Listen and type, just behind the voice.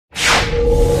Before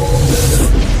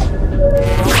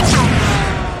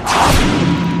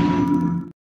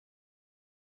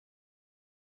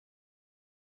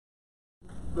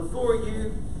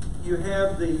you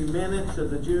have the minutes of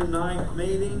the June 9th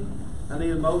meeting. I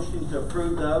need a motion to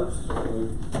approve those.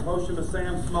 Motion by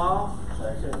Sam Small.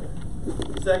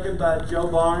 Second by Joe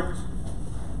Barnes.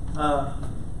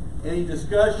 Any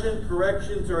discussion,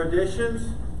 corrections, or additions?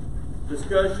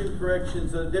 Discussion,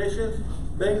 corrections, or additions?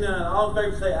 Being none, all in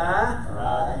favor say aye.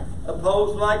 Aye.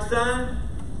 Opposed, like sign.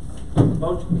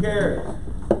 Motion carries.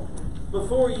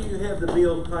 Before you have the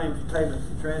bills, claims, payments,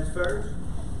 and transfers,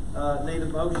 need a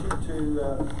motion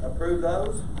to approve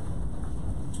those.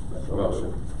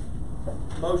 Motion.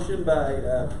 Motion by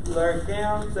Larry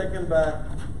Cowan, second by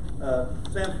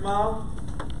Sam Small.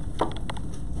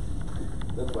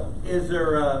 Is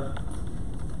there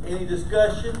any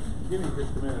discussion? Give me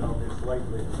just a minute on this late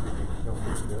list.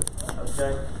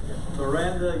 Okay.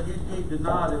 Miranda, you need to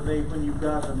nod at me when you've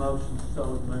got the motion so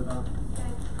we can move on.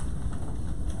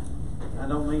 I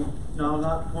don't mean, no,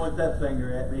 not point that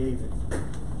finger at me either.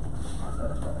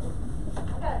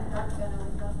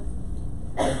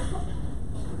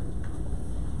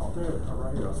 I'll do it. All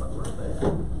right. I was like, where's that?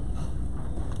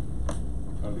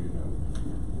 How do you know?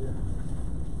 Yeah.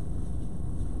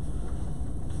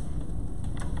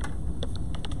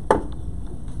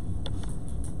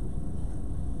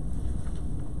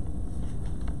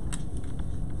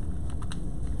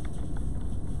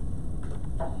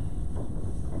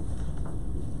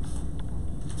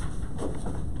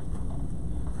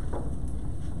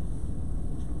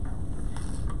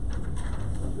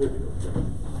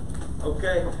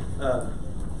 Okay.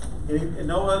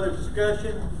 No other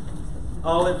discussion?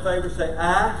 All in favor say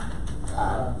aye.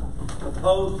 Aye.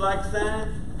 Opposed, like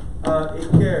sign.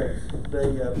 It carries.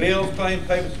 The bills, claims,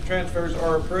 payments, and transfers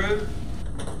are approved.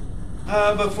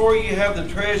 Before you have the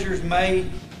Treasurer's May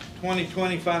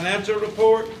 2020 financial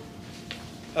report,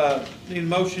 need a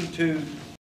motion to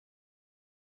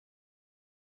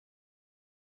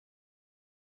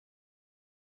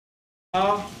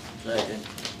Second.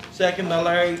 second by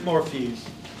Larry Morphew.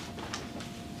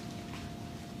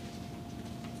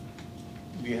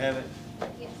 Do you have it?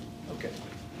 Yes. Okay.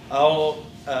 All,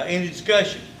 any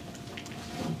discussion?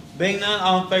 Being none,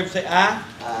 all in favor say aye.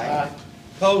 Aye.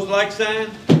 Opposed, like sign.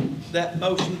 That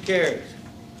motion carries.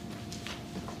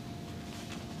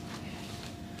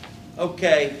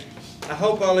 Okay, I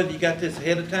hope all of you got this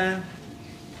ahead of time.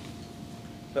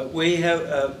 But we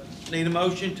have need a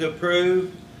motion to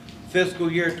approve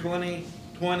fiscal year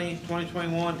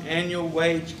 2020-2021 annual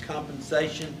wage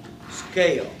compensation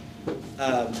scale.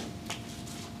 I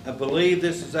believe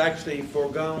this is actually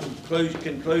foregone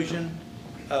conclusion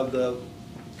of the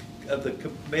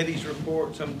committee's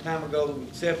report some time ago that we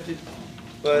accepted,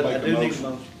 but I do need a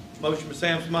motion. Motion by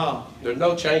Sam Small. There's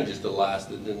no changes to last.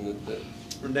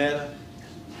 Renetta?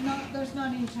 No, there's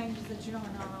not any changes that you don't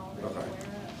know already Okay. aware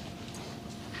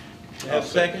of. Have a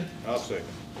second? I'll second.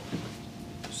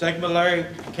 Second by Larry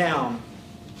Cowan.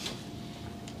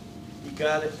 You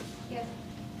got it? Yes.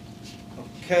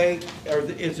 Okay,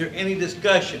 is there any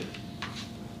discussion?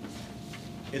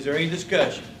 Is there any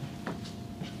discussion?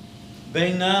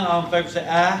 Being none, all in favor say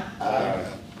aye. Aye.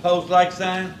 Opposed, like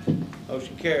sign.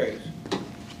 Motion carries.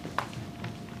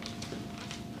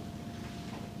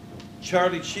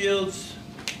 Charlie Shields,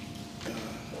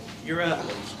 you're up.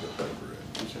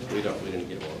 We didn't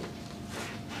get one.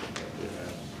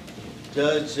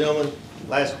 Judge, gentlemen,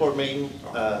 last court meeting,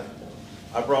 I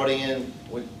brought in,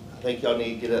 I think y'all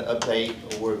need to get an update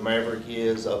of where Maverick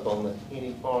is up on the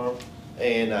Henny farm.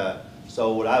 And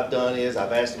so what I've done is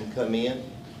I've asked him to come in.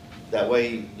 That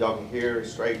way y'all can hear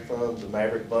straight from the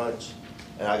Maverick bunch.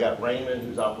 And I got Raymond,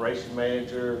 who's operation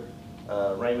manager.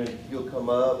 Raymond, if you'll come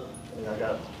up. And I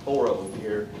got 4 of them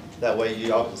here. That way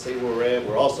y'all can see where we're at.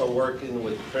 We're also working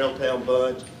with the Trailtown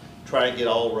bunch, trying to get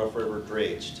all Rough River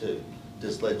dredged too.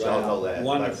 Just let y'all know that.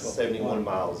 Wonderful. Like 71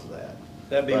 miles of that.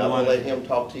 That'd be But I'm gonna wonderful. let him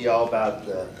talk to y'all about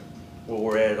where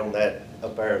we're at on that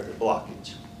up there at the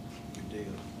blockage. Good deal.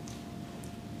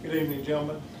 Good evening,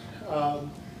 gentlemen.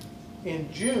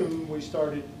 In June, we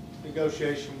started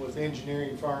negotiation with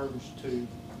engineering firms to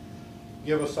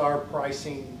give us our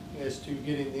pricing as to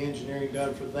getting the engineering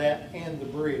done for that and the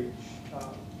bridge.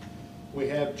 We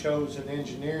have chosen an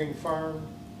engineering firm,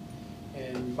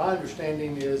 and my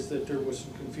understanding is that there was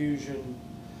some confusion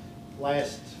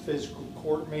last fiscal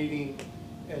court meeting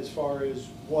as far as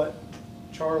what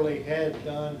Charlie had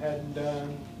done, hadn't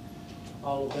done,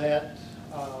 all of that.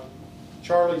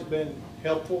 Charlie's been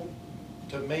helpful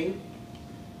to me.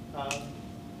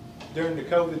 During the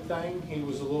COVID thing, he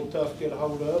was a little tough to get a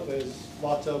hold of, as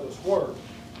lots of us were.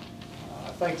 I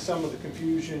think some of the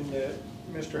confusion that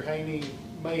Mr. Haney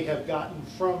may have gotten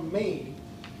from me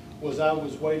was I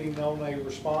was waiting on a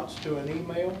response to an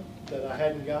email that I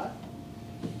hadn't got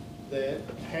that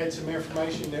had some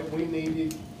information that we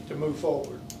needed to move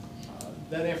forward.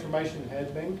 That information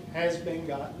has been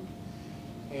gotten,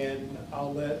 and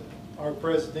I'll let our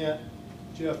president,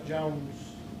 Jeff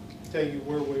Jones, tell you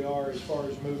where we are as far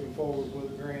as moving forward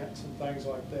with the grants and things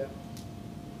like that.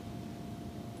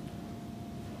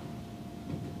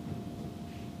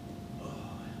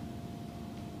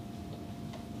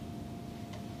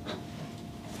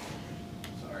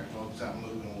 Sorry, folks, I'm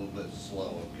moving a little bit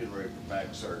slow. I'm getting ready for back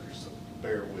surgery, so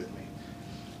bear with me.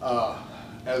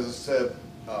 As I said,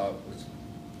 as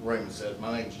Raymond said,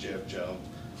 my name's Jeff Jones.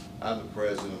 I'm the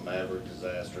president of Maverick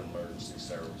Disaster and Emergency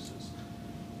Services.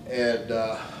 And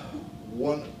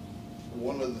one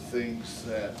of the things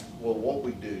that, well, what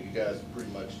we do, you guys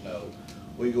pretty much know,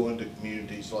 we go into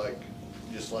communities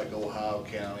just like Ohio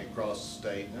County, across the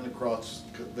state, and across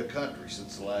the country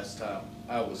since the last time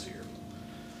I was here.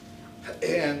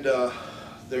 And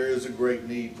there is a great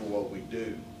need for what we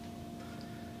do.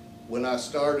 When I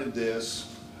started this,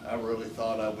 I really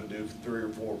thought I would do 3 or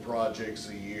 4 projects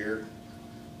a year,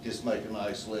 just make a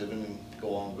nice living and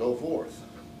go forth.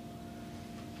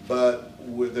 But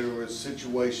there was a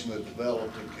situation that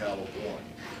developed in California.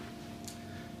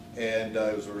 And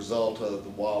it was a result of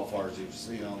the wildfires you've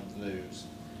seen on the news.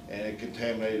 And it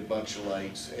contaminated a bunch of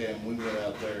lakes. And we went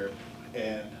out there,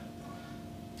 and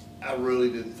I really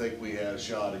didn't think we had a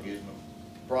shot at getting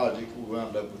a project. We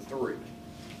wound up with 3,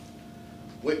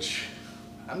 which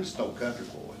I'm just no country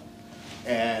boy.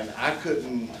 And I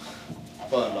couldn't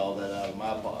fund all that out of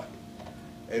my pocket.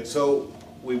 And so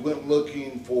we went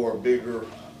looking for a bigger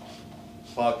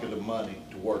pocket of money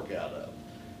to work out of.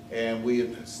 And we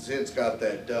have since got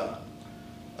that done.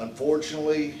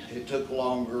 Unfortunately, it took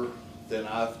longer than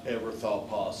I've ever thought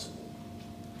possible.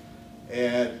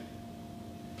 And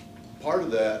part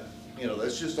of that, you know,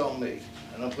 that's just on me.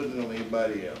 I'm not putting it on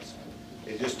anybody else.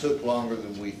 It just took longer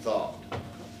than we thought.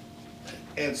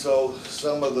 And so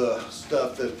some of the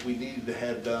stuff that we needed to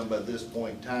have done by this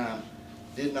point in time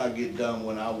did not get done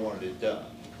when I wanted it done.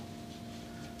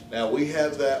 Now we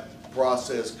have that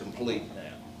process complete now.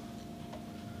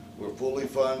 We're fully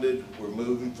funded, we're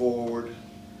moving forward,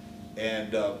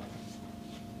 and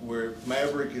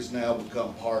Maverick has now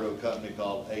become part of a company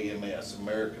called AMS,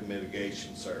 American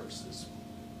Mitigation Services.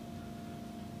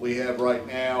 We have right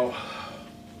now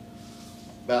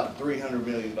about $300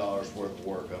 million worth of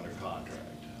work under contract.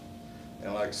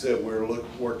 And like I said, we're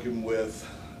working with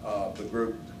the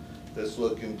group that's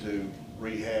looking to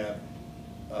rehab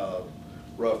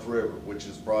Rough River, which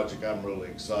is a project I'm really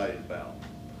excited about.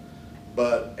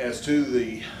 But as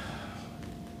to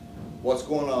what's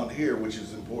going on here, which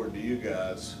is important to you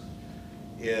guys,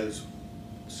 is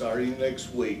starting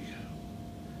next week,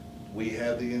 we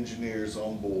have the engineers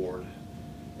on board,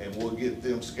 and we'll get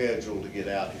them scheduled to get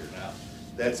out here. Now,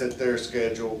 that's at their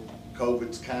schedule.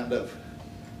 COVID's kind of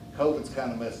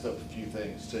messed up a few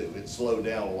things too. It slowed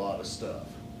down a lot of stuff.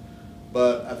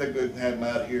 But I think we can have them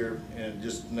out here in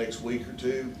just the next week or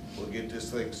 2. We'll get this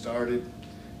thing started,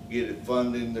 get it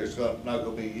funded. There's not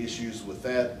going to be issues with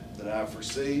that I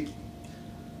foresee.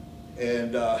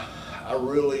 And I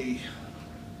really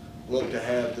look to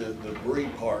have the debris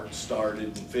part started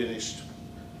and finished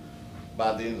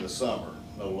by the end of the summer,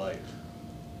 no later.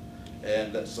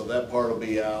 And so that part will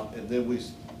be out, and then we,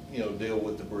 deal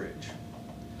with the bridge.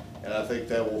 And I think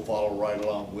that will follow right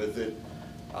along with it.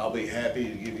 I'll be happy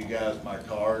to give you guys my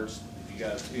cards. If you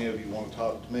guys, if you want to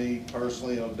talk to me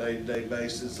personally on a day-to-day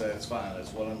basis, that's fine.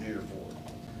 That's what I'm here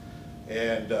for.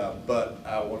 And but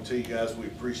I want to tell you guys we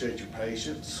appreciate your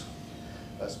patience,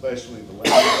 especially the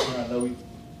land. I know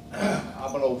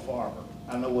I'm an old farmer.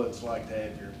 I know what it's like to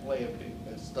have your land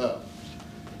and stuff.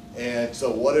 And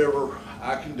so whatever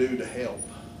I can do to help,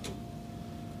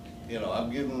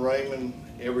 I'm giving Raymond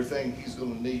everything he's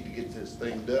going to need to get this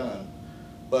thing done.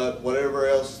 But whatever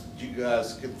else you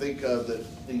guys can think of that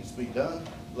needs to be done,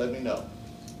 let me know.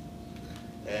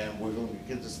 And we're going to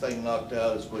get this thing knocked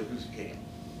out as quick as we can.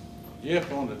 Jeff,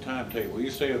 on the timetable,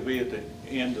 you say it'll be at the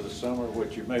end of the summer,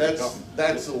 which you may be talking.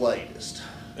 That's the latest.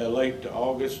 Late to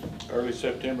August, early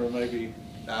September, maybe.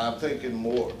 Now, I'm thinking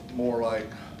more like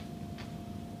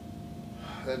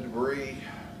that debris.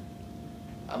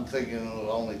 I'm thinking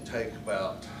it'll only take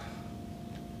about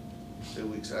 2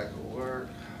 weeks I could work.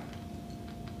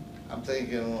 I'm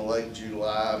thinking late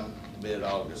July,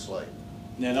 mid-August late.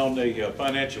 And on the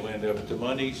financial end of it, the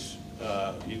monies,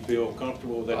 you feel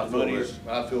comfortable that the monies?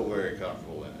 I feel very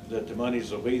comfortable in it. That the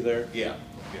monies will be there? Yeah.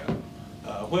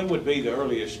 When would be the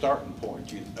earliest starting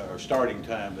point, or starting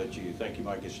time that you think you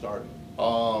might get started?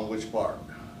 On which part?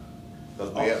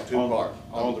 Because we have two parts.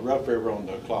 On the Rough River on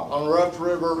the clock. On Rough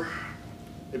River,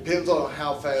 depends on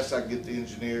how fast I get the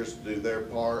engineers to do their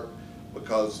part,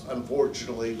 because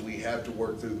unfortunately, we have to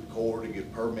work through the Corps to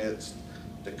get permits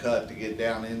to cut, to get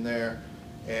down in there,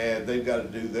 and they've got to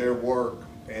do their work,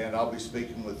 and I'll be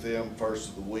speaking with them first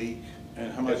of the week.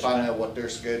 And how much to find time- out what their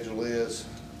schedule is.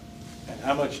 And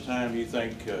how much time do you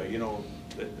think,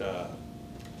 that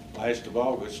last of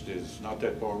August is not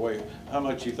that far away? How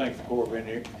much you think the Corps of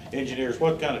Engineers,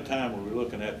 what kind of time are we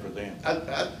looking at for them?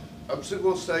 I'm still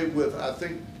gonna stay with, I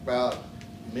think about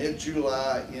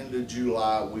mid-July, end of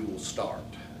July, we will start.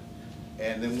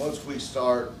 And then once we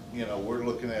start, we're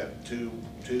looking at 2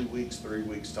 weeks, 3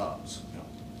 weeks tops.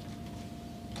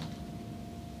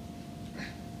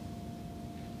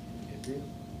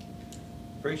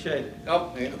 Appreciate it.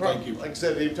 Oh, and thank you. Like I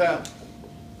said, anytime.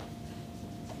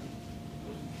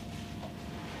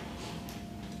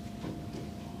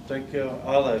 Thank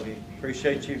all of you.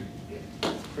 Appreciate you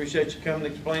coming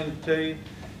and explaining it to you.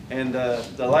 And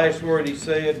the last word he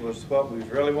said was what we was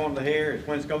really wanting to hear, is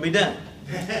when it's gonna be done.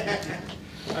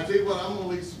 I tell you what, I'm gonna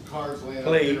leave some cars laying up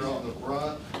Please. here on the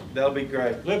front. That'll be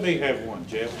great. Let me have one,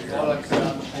 Jeff. Well, like I said,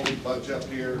 I'm just gonna bunch up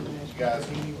here, you guys,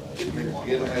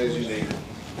 get them as you need.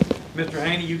 Mr.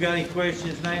 Haney, you got any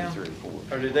questions now?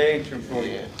 Or did they answer them for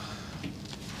you?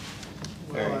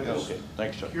 Well, There I you go. just Okay,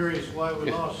 thanks, sir. curious why we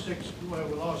lost 6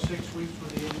 weeks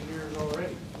for the engineers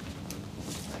already.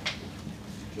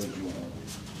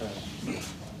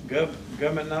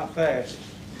 Government not fast.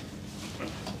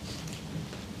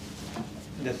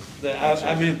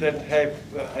 I mean,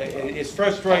 it's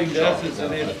frustrating to us as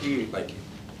it is to you. Thank you.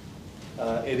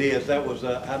 It is. That was,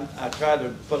 I tried to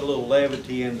put a little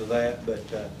levity into that, but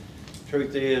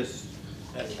truth is,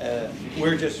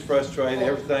 we're just frustrated.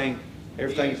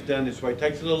 Everything's done this way. It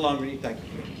takes a little longer than you think.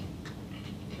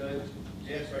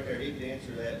 Jeff's right there, he can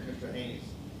answer that, Mr. Haney's.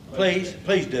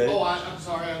 Please do. Oh, I'm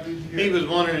sorry, I didn't hear. He was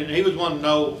wanting to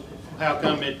know how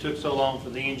come it took so long for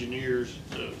the engineers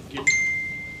to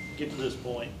get to this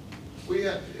point.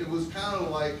 It was kind of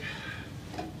like,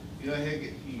 you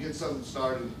get something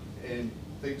started and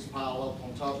things pile up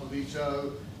on top of each other.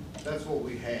 That's what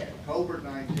we had.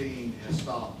 COVID-19 has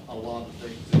stopped a lot of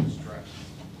things in this track.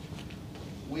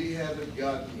 We haven't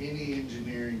gotten any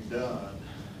engineering done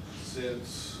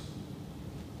since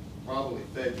probably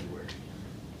February.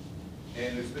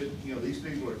 And it's been, these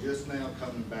people are just now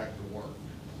coming back to work.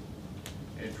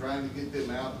 And trying to get them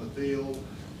out in the field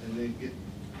and then get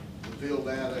the field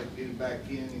data, get it back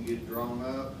in and get it drawn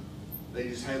up, they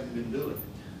just haven't been doing it.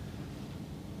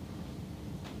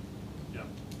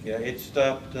 Yeah, it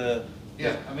stopped.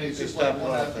 Yeah, I mean, it's just like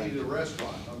when I eat at a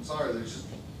restaurant. I'm sorry, there's just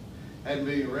hadn't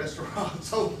been any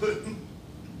restaurants open.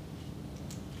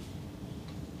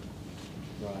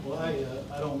 Well,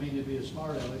 I don't mean to be a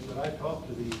smart aleck, but I talked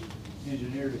to the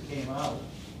engineer that came out,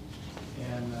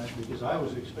 and because I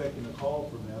was expecting a call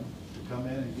from them to come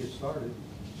in and get started,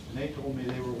 and they told me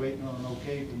they were waiting on an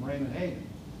okay from Raymond Hagan.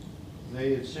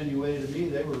 They insinuated to me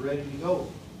they were ready to go.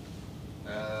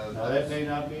 Now, that may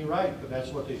not be right, but that's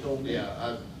what they told me.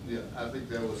 Yeah, I think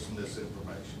there was some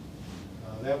misinformation.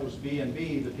 That was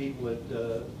B&B, the people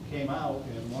that came out,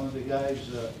 and one of the guys,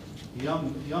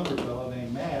 younger fellow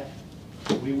named Matt,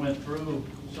 we went through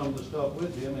some of the stuff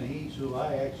with him, and he's who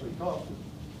I actually talked to.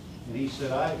 And he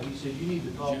said, you need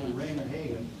to talk to Raymond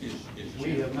Hagan.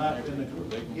 We have not been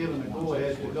given a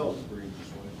go-ahead to go.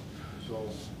 So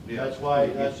that's why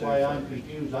I'm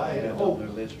confused. I had hoped,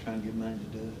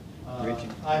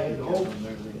 I had hoped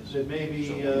that maybe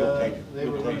they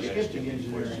were going to skip the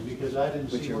engineering, because I didn't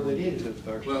see where they needed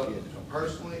it. Well,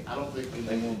 personally, I don't think we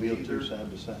need it either,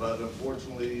 but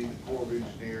unfortunately, the Corps of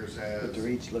Engineers has But they're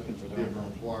each looking for their different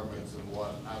money. requirements and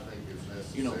what I think is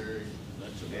necessary.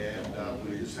 And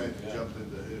we just had to jump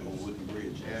into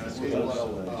hoops. And I tell you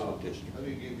what, let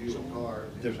me give you a card.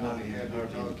 There's I'll not be any happy to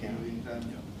hard talk in to you county. anytime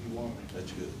you want.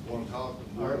 That's good. Want to talk,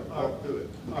 Our- we'll talk through it.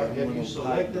 Have you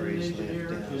selected an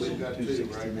engineer? Is We've it- got two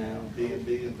right now,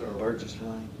 D&B and Thorold. Burgess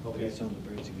Line, Okay. it's on the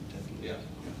bridge in Kentucky. Yeah.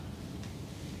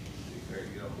 There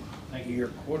you go. Thank you. Your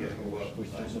quarter horse, we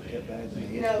don't look that bad.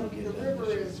 in the No, head, we'll get the it done river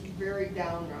this year. is very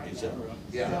down right Is that now. right?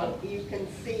 Yeah. So you can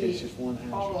It's see just one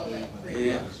house. all of it. pretty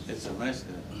Yeah, much. it's a mess.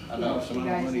 I know. Some You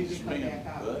amount of guys money need to to come spend,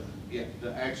 back out. but Yeah,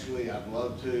 actually, I'd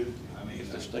love to. I mean, If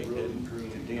the that's state really hadn't truly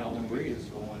condemned the how bridge. it's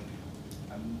going.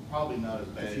 I'm probably not as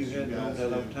bad as If you you hadn't guys had that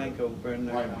do. old tank over there and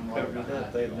Right, I'm right covered it behind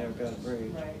up, they'd you. never got a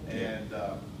bridge. Right. And,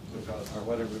 because, Or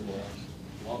whatever it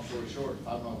was. long story short, if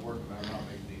I'm not working, I'm not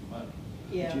making any money.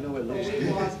 Yeah, you know what but list we it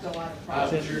is? lost a lot of I'm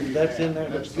property. sure you That's in have. there,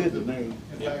 looks good to me.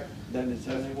 In fact, Doesn't it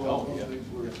say that's that? one of the things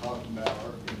we were talking about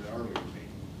in the earlier meeting,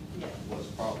 Yes. was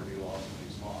property loss in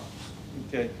these lots.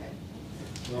 Okay.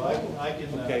 Well, I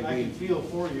can feel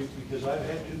for you because I've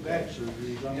had 2 back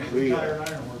surgeries. I'm a We- retired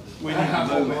iron worker. We need to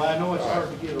move So it. I know it's hard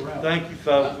to get around. Thank you,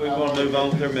 folks. We're gonna move on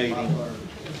with our meeting. I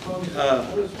just want to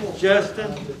Justin?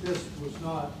 clarify that this was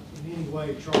not in any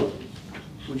way charged.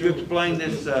 Would you explain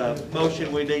this,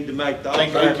 motion we need to make?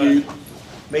 Thank you.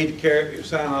 Me to carry,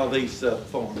 sign all these,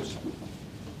 forms.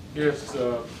 Yes,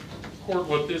 Court,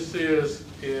 what this is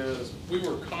we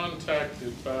were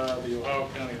contacted by the Ohio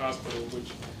County Hospital, which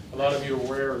a lot of you are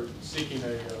aware are seeking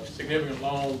a significant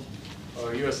loan,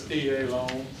 USDA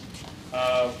loan,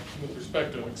 with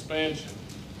respect to an expansion.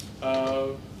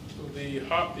 The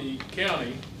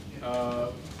county,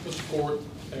 Fiscal Court,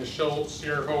 as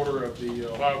shareholder of the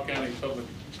Ohio County Public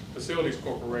Facilities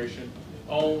Corporation,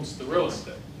 owns the real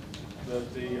estate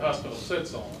that the hospital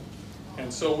sits on.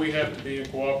 And so we have to be in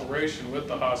cooperation with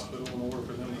the hospital in order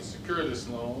for them to secure this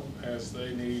loan, as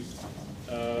they need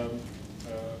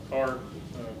hard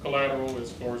collateral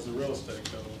as far as the real estate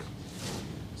goes.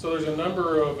 So there's a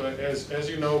number of, as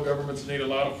you know, governments need a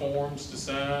lot of forms to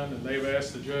sign, and they've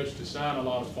asked the judge to sign a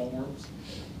lot of forms.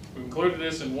 We included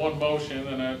this in one motion,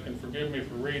 and forgive me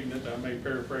for reading it, I may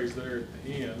paraphrase there at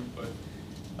the end, but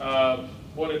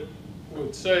what it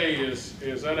would say is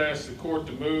I'd ask the court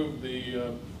to move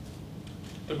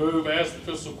as the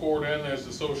fiscal court and as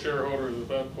the sole shareholder of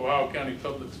the Ohio County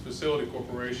Public Facility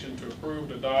Corporation to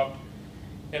approve, adopt,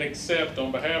 and accept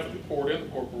on behalf of the court and the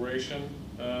corporation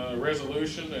a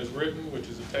resolution as written, which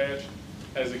is attached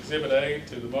as Exhibit A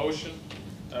to the motion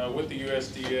with the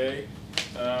USDA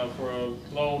for a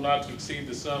loan not to exceed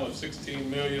the sum of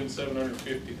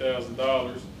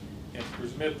 $16,750,000, and to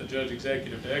permit the judge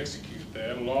executive to execute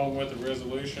that, along with the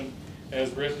resolution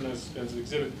as written as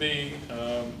Exhibit B,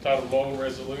 titled Loan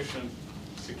Resolution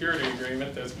Security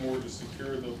Agreement. That's more to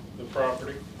secure the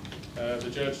property. The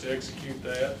judge to execute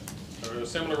that. A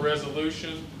similar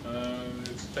resolution,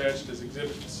 it's attached as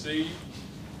Exhibit C,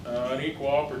 an equal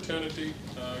opportunity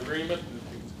agreement.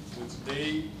 It's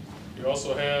D. You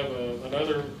also have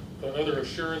another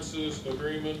assurances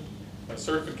agreement,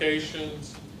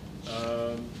 certifications,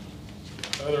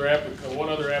 one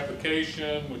other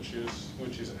application, which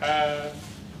is I.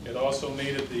 It also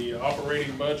needed the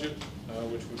operating budget,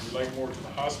 which would relate more to the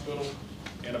hospital,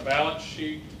 and a balance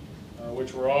sheet,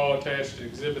 which were all attached to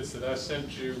exhibits that I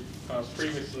sent you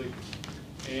previously.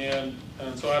 And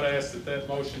so I'd ask that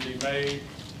motion be made,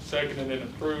 seconded, and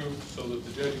approved, so that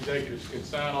the judge executives can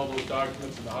sign all those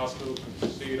documents and the hospital can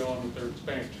proceed on with their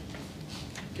expansion.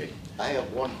 Okay. I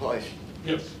have one question.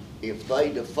 Yes. If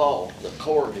they default, the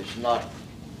court is not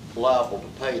liable to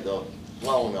pay the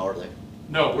loan, are they?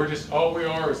 No, all we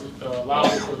are is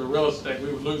liable for the real estate.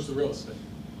 We would lose the real estate.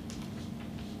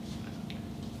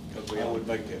 Because we would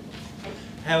make that.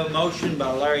 Have a motion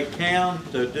by Larry Cowan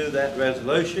to do that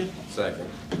resolution, Second.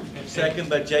 second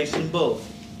by Jason Bull.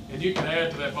 And you can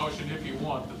add to that motion if you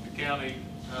want that the county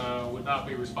would not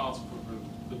be responsible for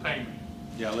the payment.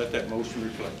 Yeah, let that motion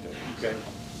reflect that. Okay.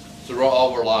 So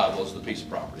all we're liable is the piece of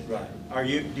property. Right.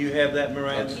 Do you have that,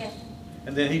 Miranda? Yes.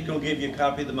 And then he's gonna give you a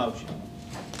copy of the motion.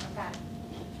 Okay.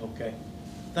 Okay.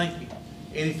 Thank you.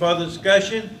 Any further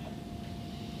discussion?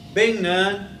 Being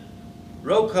none,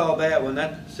 roll call that one.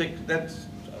 That's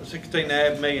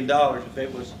 $16.5 million. If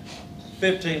it was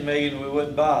 15 million, we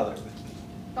wouldn't bother.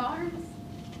 Barnes,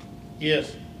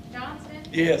 Yes. Johnston,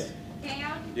 Yes.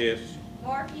 Ham, Yes.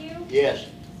 Markey, Yes.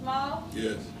 Small,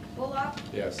 Yes. Bullock,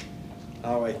 Yes.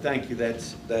 All right, thank you. That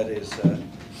is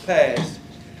passed.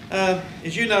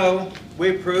 As you know, we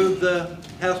approved the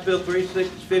House Bill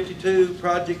 3652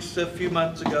 projects a few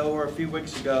months ago or a few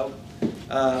weeks ago.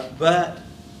 But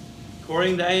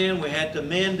according to Ann, we had to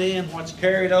amend in what's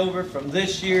carried over from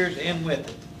this year's in with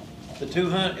it.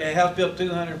 The House Bill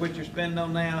 200, which you're spending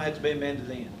on now, had to be amended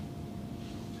in.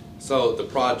 So the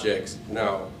projects,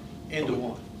 now, Into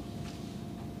one.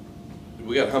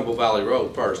 we got Humboldt Valley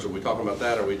Road first. Are we talking about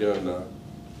that, or are we doing the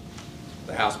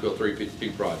House Bill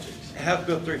 352 projects? House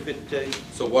Bill 352.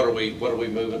 So what are we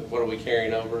moving? What are we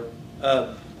carrying over?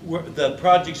 The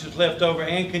projects that's left over.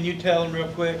 Ann, can you tell them real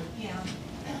quick? Yeah.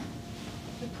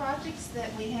 The projects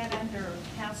that we had under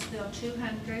House Bill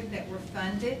 200 that were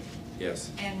funded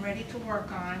Yes. and ready to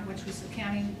work on, which was the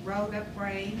county road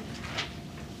upgrade.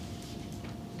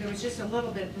 There was just a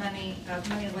little bit of money left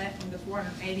from the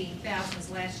 $480,000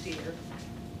 last year.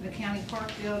 The county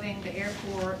park building, the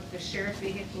airport, the sheriff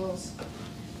vehicles,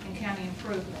 and county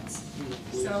improvements.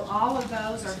 So all of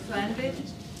those are funded,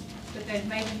 but they've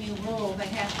made a new rule, they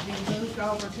have to be moved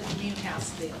over to the new House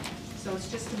bill. So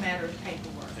it's just a matter of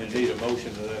paperwork. And need a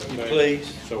motion to that effect?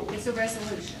 Please. So, It's a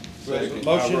resolution.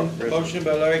 Motion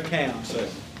by Larry Count,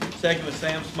 second by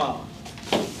Sam Small.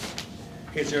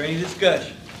 Is there any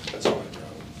discussion? That's all right, John.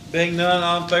 Being none,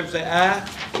 all in favor say aye.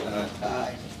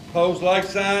 Aye. Opposed, like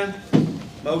sign.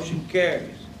 Motion carries.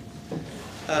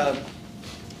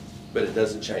 But it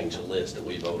doesn't change the list that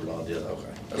we voted on, did it? Okay.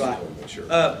 I just Right. wanted to make sure.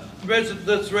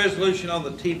 This resolution on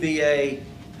the TVA,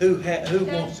 who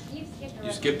wants, You skipped the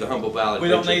You skipped the Humboldt Valley. we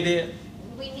don't didn't need you? it?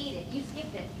 We need it, you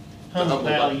skipped it. Humboldt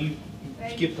Valley, you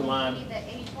Skipped the line. Need the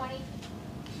 80/20.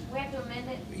 We have to amend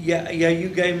it. Yeah, you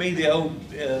gave me the old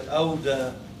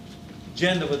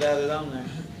agenda without it on there.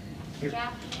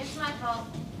 Yeah, it's my fault.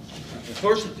 Of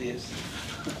course it is.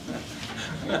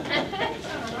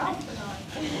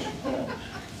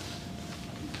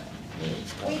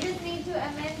 We just need to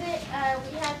amend it.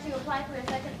 We have to apply for a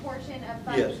second portion of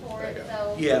Yes. funds for it,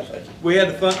 so. Yes, we had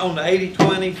the fund on the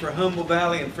 80/20 for Humboldt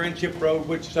Valley and Friendship Road,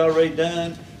 which is already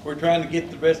done. We're trying to get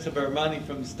the rest of our money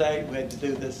from the state. We had to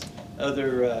do this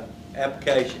other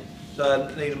application. So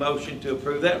I need a motion to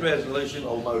approve that resolution.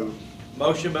 So moved.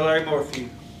 Motion by Larry Morphew,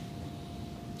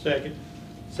 second.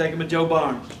 second by Joe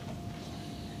Barnes.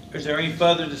 Is there any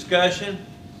further discussion?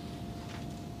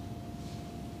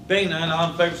 Being none,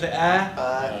 all in favor say aye.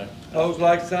 Aye. Opposed,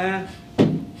 like sign.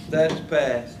 That's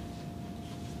passed.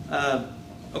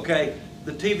 Okay,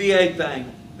 the TVA thing,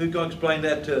 who's gonna explain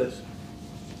that to us?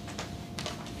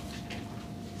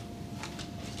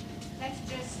 That's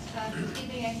just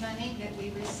TVA money that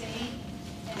we receive,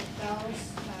 and it goes,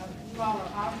 you all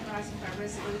are authorizing by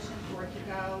resolution for it to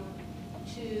go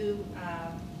to,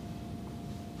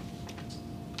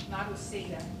 not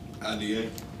OCEDA, IDA.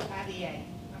 IDA,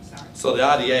 I'm sorry. So the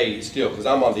IDA is still, because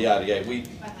I'm on the IDA,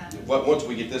 Uh-huh. once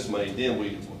we get this money, then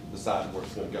we decide where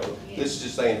it's gonna go. This is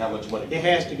just saying how much money. It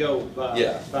has to go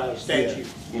Yeah. by statute.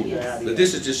 Mhm. But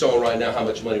this is just showing right now how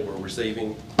much money we're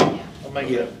receiving. Yeah. I'll make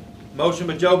Yeah. it. Motion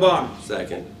by Joe Barnes,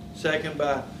 Second. second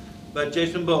by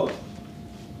Jason Bullock.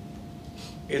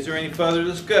 Is there any further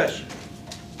discussion?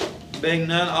 Being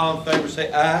none, all in favor say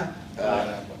aye.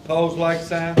 Aye. Opposed, like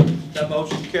sign. That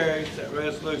motion carries, that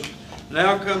resolution.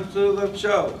 Now comes to the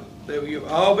show that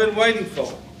you've all been waiting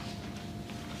for.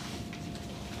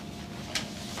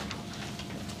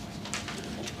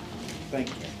 Thank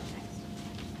you.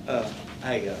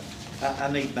 Hey,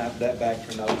 I need that back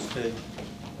for notes too.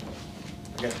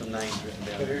 I got some names written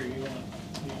down. Here, you want,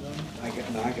 I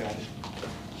got it.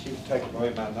 She was taking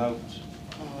away my notes.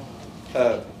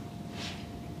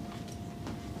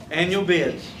 Annual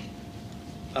bids.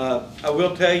 I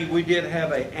will tell you, we did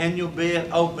have an annual bid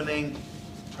opening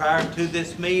prior to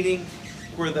this meeting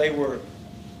where they were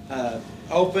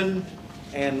opened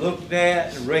and looked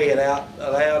at and read out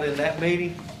aloud in that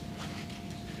meeting.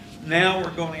 Now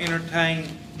we're going to entertain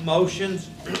motions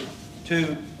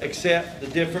to accept the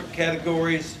different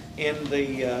categories in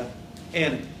the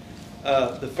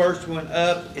the first one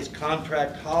up is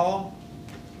contract hall.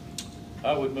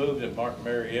 I would move that Mark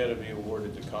Marietta be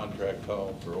awarded the contract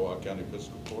hall for Ohio County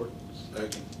Fiscal Court.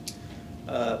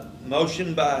 Second.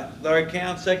 Motion by Larry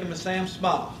Count, second by Sam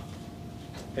Small.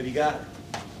 Have you got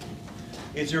it?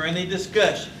 Is there any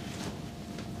discussion?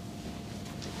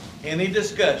 Any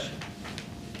discussion?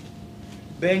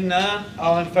 Being none,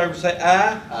 all in favor say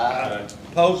aye. Aye.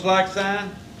 Opposed, like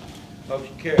sign.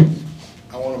 Motion carries.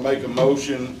 I want to make a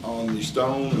motion on the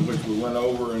stone, in which we went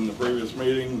over in the previous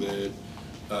meeting, that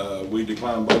we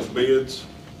decline both bids.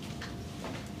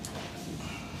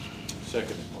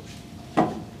 Second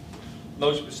motion.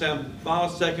 Motion by Sam Small,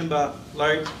 second by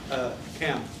Larry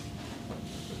Count.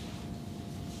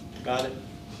 Got it?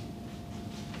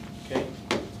 Okay.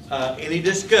 Any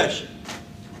discussion?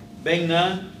 Being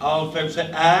none, all in favor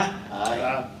say aye.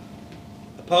 Aye.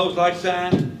 Opposed, like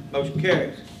sign. Motion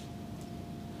carries.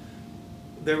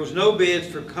 There was no bids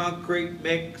for concrete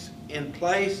mix in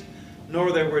place,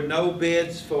 nor there were no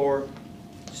bids for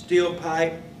steel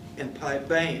pipe and pipe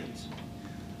bands.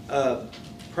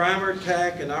 Primer,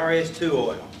 tack, and RS2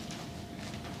 oil.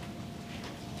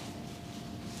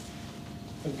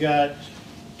 I've got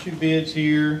two bids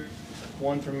here,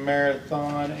 one from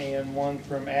Marathon and one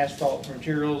from Asphalt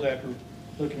Materials. After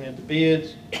looking at the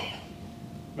bids,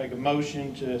 make a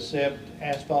motion to accept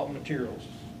Asphalt Materials.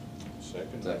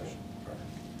 Second.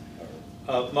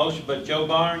 Second. Motion by Joe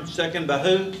Barnes, second by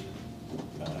who?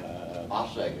 I'll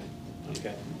second.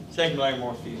 Okay. Second by Larry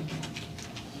Morphew.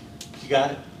 You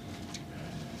got it?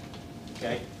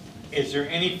 Okay. Is there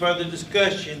any further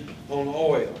discussion on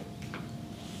oil?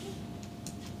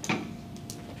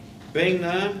 Being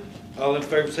none, all in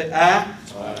favor say aye.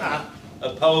 Aye.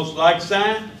 Opposed, like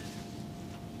sign.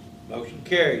 Motion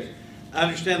carries. I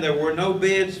understand there were no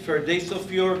bids for diesel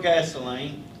fuel or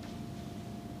gasoline.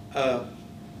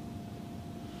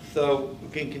 So we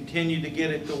can continue to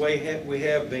get it the way we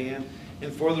have been.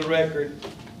 And for the record,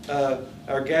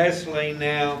 our gasoline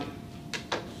now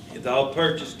is all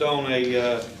purchased on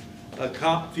a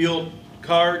comp fuel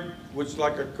card, which is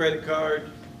like a credit card,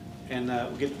 and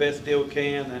we get the best deal we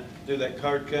can through that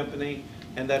card company,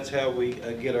 and that's how we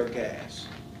get our gas.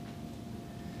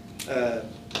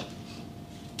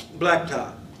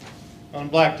 Blacktop. On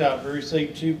blacktop, we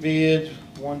received 2 bids,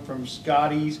 one from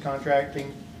Scotty's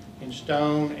Contracting in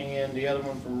Stone and the other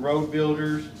one from Road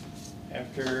Builders.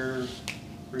 After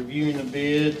reviewing the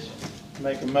bids,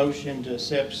 make a motion to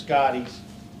accept Scotty's.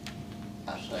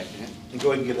 I second it. And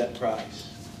go ahead and give that price.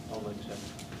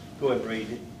 Go ahead and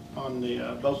read it. On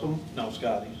the, both of them? No,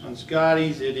 Scotty's. On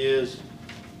Scotty's, it is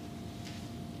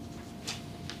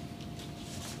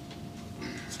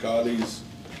Scotty's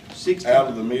 60. out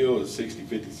of the mill is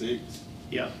 60.56,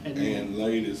 Yeah. and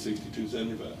late is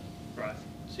 62.75. Right,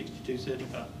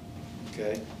 62.75.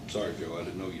 Okay. Sorry, Joe, I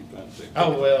didn't know you'd find a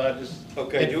Oh, well, I just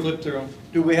Okay. had to flip through them.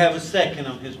 Do we have a second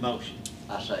on his motion?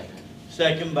 I second it.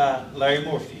 Second by Larry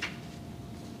Morphew.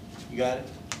 You got it?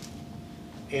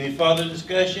 Any further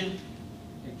discussion?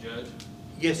 Hey, Judge,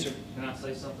 Yes, sir. can I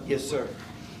say something? Yes, sir.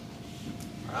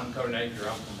 I'm Cody Napier,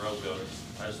 I'm from Road Builders.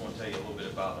 I just want to tell you a little bit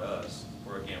about us.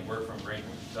 We're from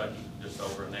Greenville, Kentucky, just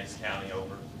over the next county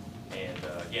over. And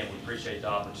again, we appreciate the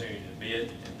opportunity to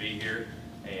bid and be here.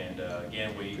 And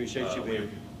again, we Appreciate you being here.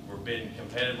 we're bidding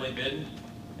competitively bidding.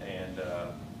 And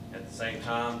at the same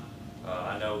time,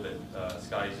 I know that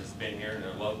Scotty's has been here and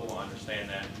they're local, I understand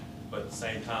that. But at the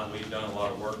same time, we've done a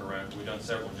lot of work around, we've done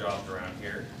several jobs around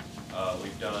here.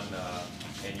 We've done,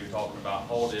 and you're talking about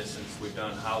haul distance, we've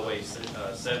done Highway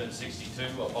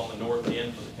 762 up on the north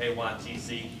end for the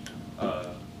KYTC.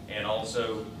 And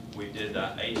also, we did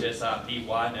HSIP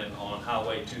widening on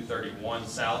Highway 231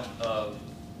 south of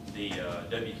the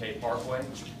WK Parkway.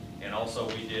 And also,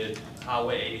 we did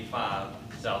Highway 85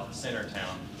 south of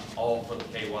Centertown, all for the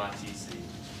KYTC.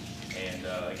 And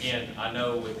again, I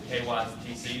know with the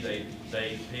KYTC,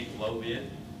 they pick low bid.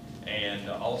 And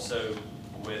also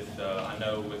with, I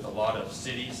know with a lot of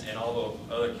cities and all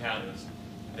the other counties,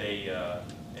 they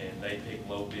pick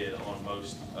low bid on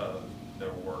most of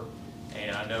their work.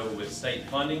 And I know with state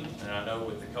funding, and I know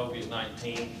with the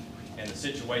COVID-19 and the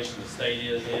situation the state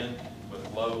is in with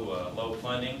low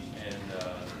funding, and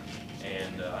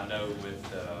I know with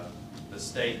the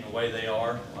state and the way they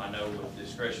are, I know with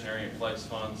discretionary and flex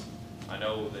funds, I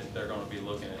know that they're going to be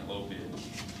looking at low bid.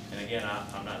 And again,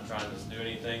 I'm not trying to do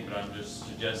anything, but I'm just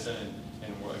suggesting,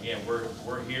 and again, we're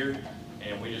here,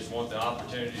 and we just want the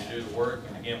opportunity to do the work.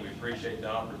 And again, we appreciate the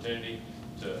opportunity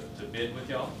to bid with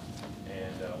y'all,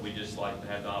 and we just like to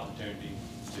have the opportunity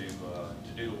to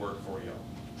do the work for y'all.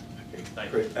 Okay.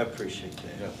 Thank you. I appreciate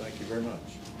that. Yeah, thank you very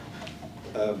much.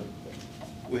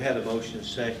 We had a motion and a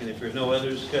second. If there's no other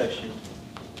discussion,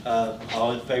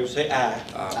 all in favor say aye.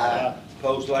 Aye.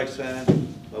 Opposed, like sign.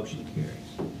 Motion carries.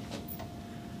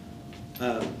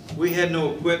 We had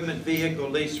no equipment, vehicle,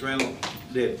 lease, rental,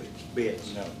 did we?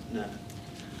 Bids? No.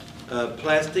 None.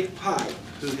 Plastic pipe,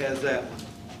 who has that one?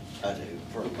 I do,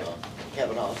 from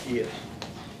Kavanaugh. Yes.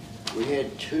 We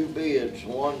had 2 bids,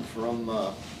 one from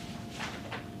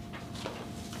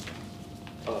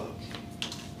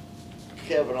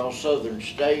Kavanaugh Southern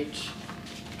States,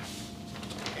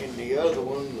 and the other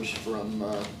one was from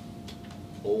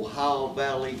Ohio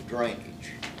Valley Drainage.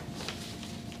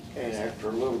 And after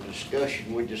a little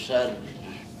discussion, we decided,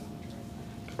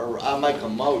 or I make a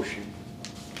motion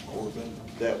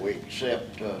that we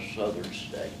accept Southern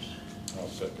States. I'll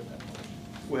second that.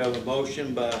 We have a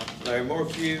motion by Larry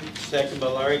Morphew, second by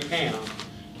Larry Count,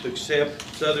 to accept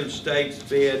Southern States'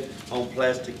 bid on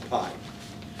plastic pipe.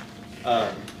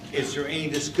 Is there any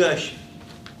discussion?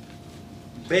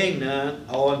 Being none,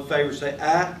 all in favor say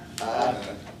aye. Aye.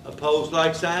 Opposed,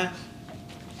 like sign.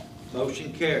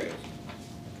 Motion carries.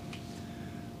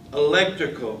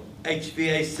 Electrical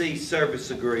HVAC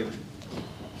service agreement.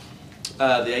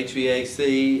 The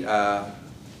HVAC,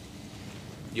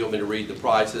 you want me to read the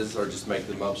prices or just make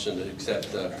the motion to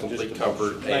accept complete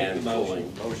comfort and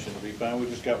cooling? Motion to be fine, we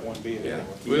just got one bid Yeah,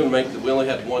 anyway. we only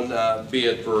had one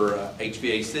bid for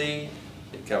HVAC.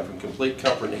 It come from Complete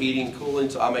Comfort and Heating and Cooling,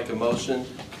 so I make a motion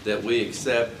that we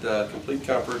accept Complete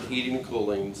Comfort, Heating and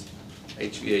Cooling's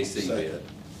HVAC bid.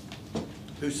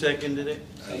 Who seconded it?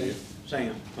 I did.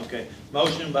 Sam, okay.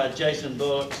 Motion by Jason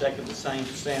Bullock, second by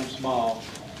Sam Small,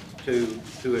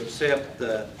 to accept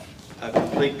the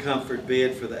Complete Comfort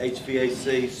bid for the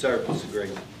HVAC service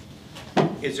agreement.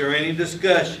 Is there any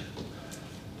discussion?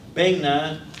 Being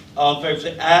none, all in favor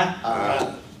say aye.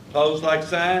 Aye. Opposed, like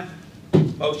sign.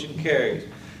 Motion carries.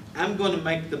 I'm going to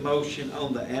make the motion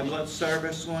on the ambulance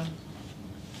service one.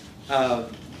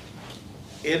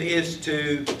 It is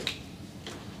to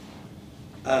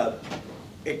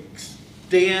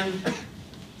extend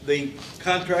the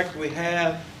contract we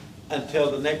have until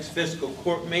the next fiscal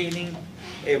court meeting,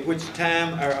 at which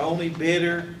time our only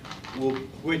bidder will,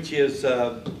 which is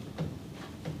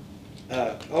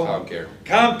Comcare.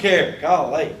 Comcare,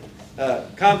 golly.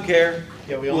 Comcare.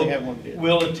 Yeah, we only have one bid.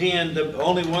 Will attend, the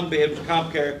only one bid was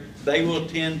Comcare. They will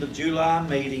attend the July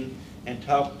meeting and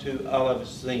talk to all of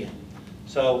us then.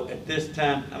 So at this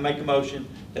time, I make a motion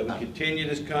that we continue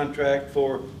this contract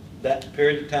for that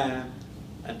period of time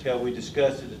until we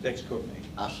discuss it at the next court meeting.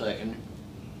 I second it.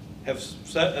 Have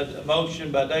a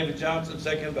motion by David Johnson,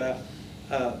 second by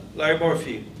Larry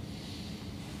Morphew.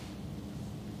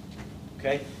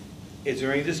 Okay, is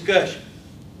there any discussion?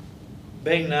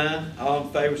 Being none, all in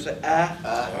favor say aye.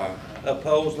 Aye.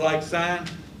 Opposed, like sign.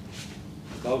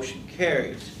 Motion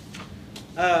carries.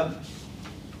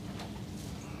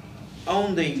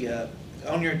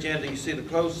 On your agenda, you see the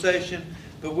closed session,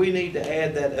 but we need to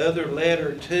add that other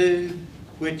letter too,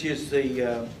 which is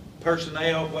the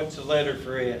personnel. What's the letter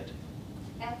for it?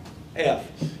 F. F.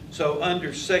 So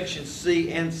under section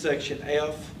C and section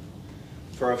F,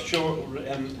 for a short,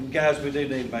 and guys, we do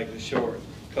need to make it a short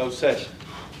closed session.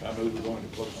 I move we're going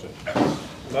to close session.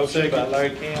 Motion by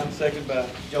Larry Cam, second by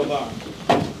Joe Barnes.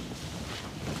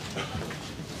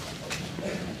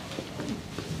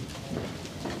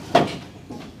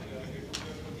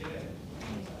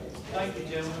 Thank you,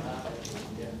 gentlemen.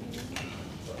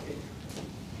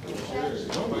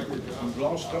 We've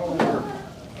lost all our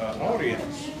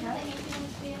audience.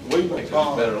 We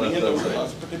Better let those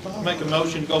in. Make a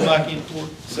motion, go back in court.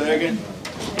 Second.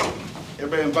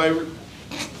 Everybody in favor?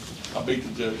 I beat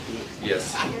the judge to it.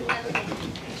 Yes.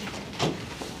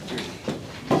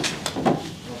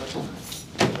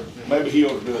 Maybe he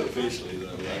ought to do it officially though.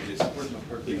 I just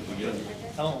keep forgetting.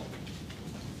 Oh,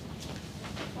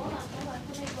 Hold on, let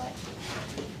me what?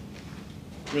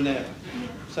 Renetta,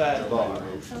 sidebar.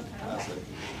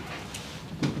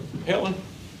 Helen,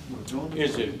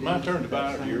 is it my turn to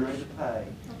buy or yours?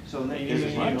 So now Is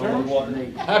it my you turn? know what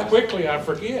need. How quickly I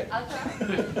forget. I'll try.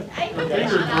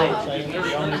 Finger growth,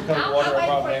 the only cold water I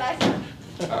brought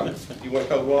back. You want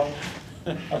cold water? I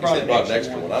You brought said brought an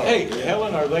extra one. I don't- Hey,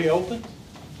 Helen, are they open?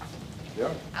 Yeah.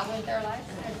 I went there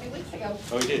 2 weeks ago.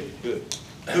 Oh, you did, good.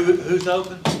 Who's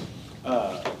open?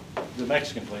 The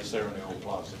Mexican place there in the old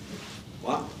plaza.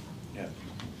 Wow. Yeah.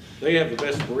 They have the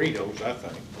best burritos, I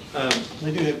think.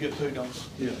 They do have good food on.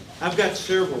 Yeah. I've got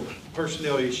several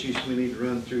personnel issues we need to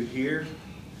run through here,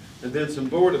 and then some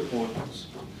board appointments.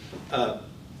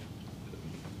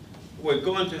 We're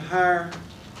going to hire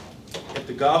at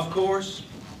the golf course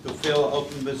to fill an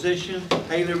open position.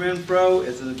 Haley Renfro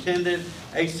is an attendant,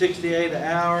 $8.68 an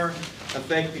hour,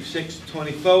 effective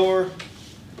 6/24.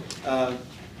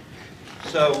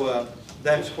 So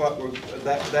that's what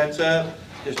that's up.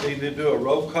 Just need to do a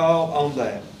roll call on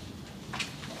that.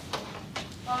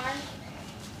 Barnes,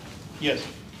 Yes.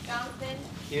 Johnston,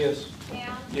 Yes.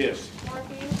 Town, Yes.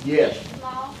 Morphew, Yes.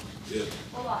 Small, Yes.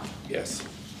 Bullock. Yes.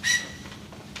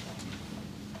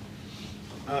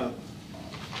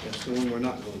 That's the one we're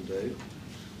not going to do.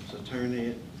 So turn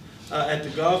it. At the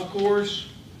golf course,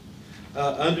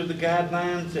 under the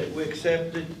guidelines that we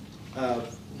accepted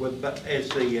as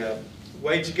the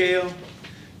wage scale,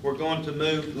 we're going to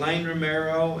move Lane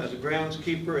Romero as a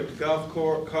groundskeeper at the golf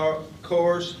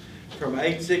course from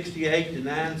 $8.68 to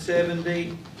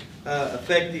 $9.70,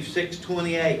 effective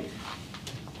 6/28.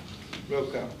 Roll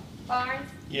call. Barnes,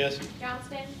 Yes.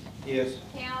 Johnston, Yes.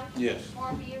 Town. Yes.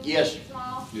 Morphew. Yes.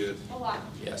 Small. Yes. Bullock.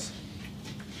 Yes.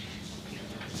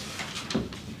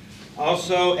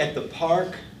 Also at the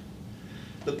park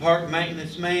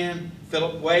maintenance man,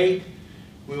 Philip Wade,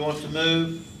 we want to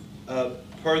move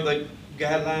per the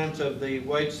guidelines of the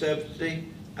wage subsidy,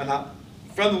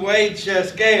 from the wage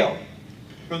scale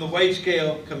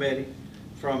committee,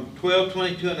 from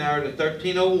 $12.22 an hour to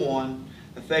 $13.01,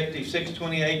 effective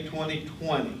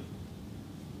 6/28/2020.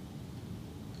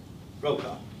 Roll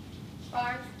call.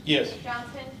 Barnes, Yes.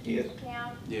 Johnston. Yes.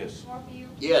 Town. Yes. Morphew.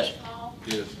 Yes. Small.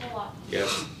 Yes. Bullock.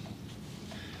 Yes.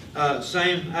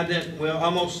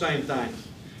 Almost same thing.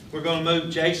 We're going to move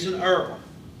Jason Earl,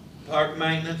 park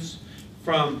maintenance,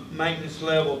 from maintenance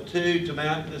level 2 to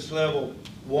maintenance level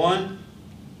 1.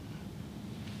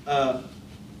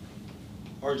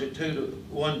 Or is it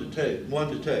 1 to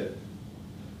 2?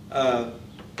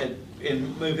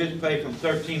 And move his pay from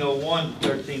 $13.01 to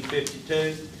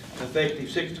 $13.52, effective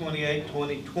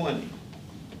 6/28/2020.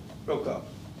 Roll call.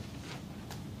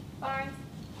 Barnes,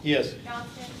 Yes.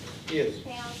 Johnston, Yes.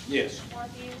 Towns, Yes.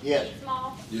 Morphew. Yes.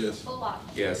 Small, Yes. Bullock.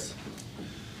 Yes.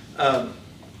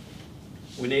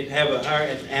 We need to have a hire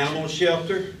at the animal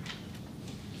shelter.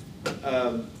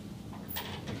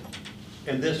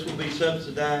 And this will be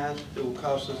subsidized. It will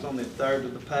cost us only a third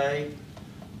of the pay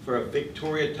for a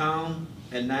Victoria Tone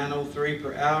at $9.03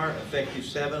 per hour, effective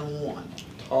 7/1.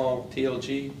 Tom,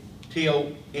 TLG,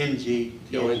 TONG.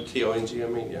 TONG, I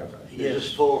mean, yeah. Is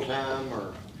this full-time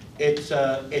or It's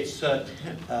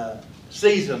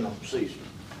seasonal. seasonal?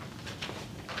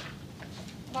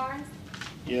 Barnes,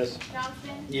 Yes.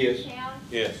 Johnston. Yes. Towns.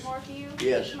 Yes. Morphew.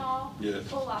 Yes. Small. Yes.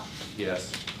 Bullock.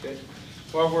 Yes. Okay.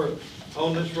 While we're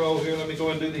on this roll here, let me go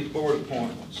and do these board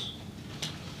appointments.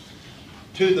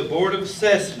 To the Board of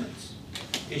Assessments.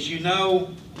 As you know,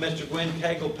 Mr. Glenn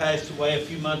Cagle passed away a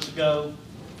few months ago.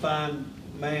 Fine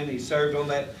man, he served on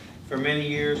that for many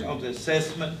years on the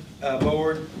assessment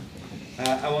board.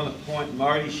 I want to appoint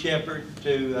Marty Shepherd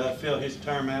to fill his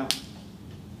term out.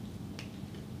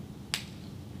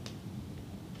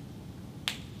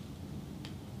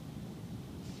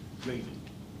 Read.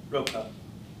 Roll call.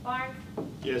 Barnes,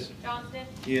 Yes. Johnston.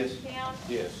 Yes. Towns.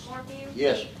 Yes. Morphew.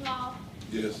 Yes. Small,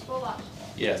 Yes. Bullock.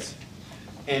 Yes.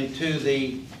 And to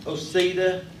the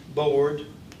OCEDA Board,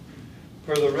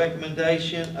 per the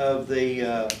recommendation of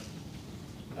the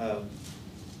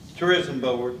Tourism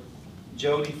Board,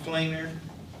 Jody Fleener,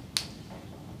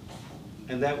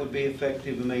 and that would be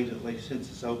effective immediately since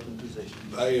it's open position.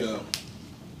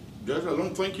 Judge, I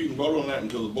don't think you can vote on that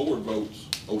until the board votes,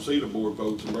 OCEDA board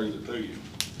votes and brings it to you,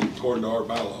 according to our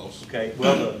bylaws. Okay,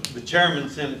 well, the chairman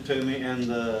sent it to me and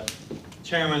the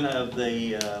chairman of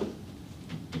the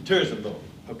Tourism Board,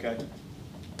 okay?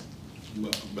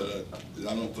 But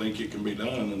I don't think it can be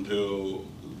done until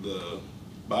the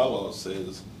bylaws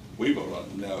says we vote on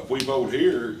it. Now, if we vote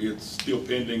here, it's still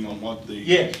pending on what the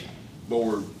Yes.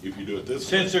 board, if you do it this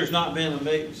way. Since there's not been a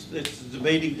meeting, it's the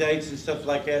meeting dates and stuff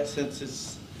like that, since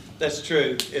it's, that's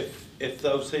true, if the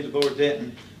OCEDA Board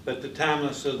didn't, but the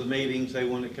timeless of the meetings, they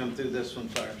want to come through this one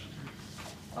first.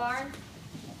 Barnes,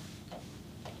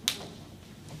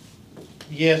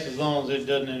 Yes, as long as it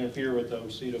doesn't interfere with the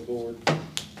OCEDA board.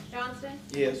 Johnston.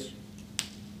 Yes.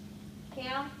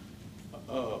 Towns.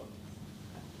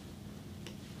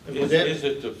 Is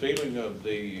it the feeling of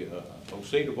the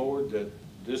OCEDA board that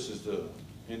this is the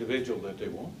individual that they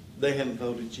want? They haven't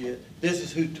voted yet. This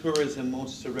is who tourism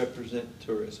wants to represent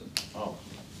tourism. Oh.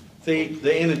 The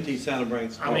entity Santa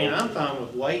Brings. I mean, I'm fine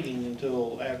with waiting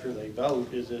until after they vote,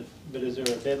 but is there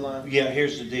a deadline? Yeah,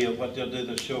 here's the deal. What they'll do,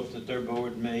 they'll show up at their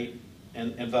board meet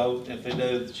and vote. If they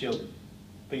do, she'll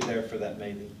be there for that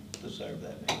meeting, to serve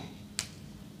that meeting.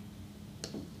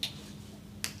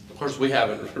 Of course, we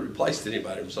haven't replaced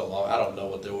anybody for so long. I don't know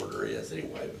what the order is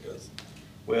anyway, because.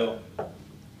 Well,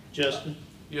 Justin,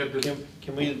 Yeah, but,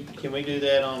 can we do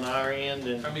that on our end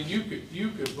and? I mean, you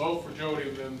could vote for Jody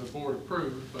and then the board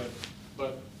approved,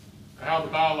 but how the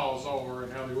bylaws are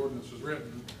and how the ordinance was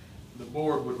written, the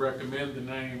board would recommend the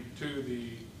name to the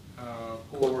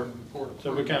court and the court approved.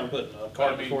 So we're kind of putting a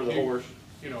cart before the horse.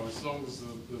 You know, as long as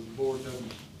the board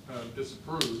doesn't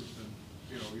disapprove, then,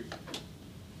 you know,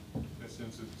 in a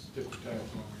sense, it's different tax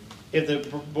on you. If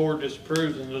the board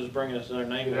disapproves, then just bring us their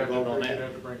name and we'll vote on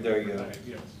that. There you go.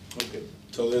 Yes. okay.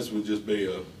 So this would just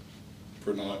be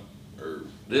for not, or,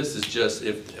 This is just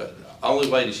if, only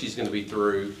way that she's gonna be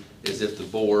through is if the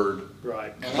board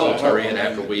Right. votes her in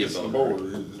after we it's the vote. board.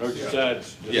 Or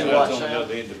decides Yeah. on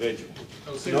the individual.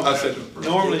 So I said,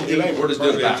 Normally, it ain't we're just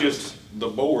doing it it's just, the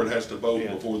board has to vote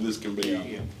Yeah. before this can be.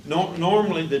 Yeah.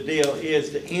 Normally, the deal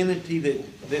is the entity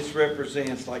that this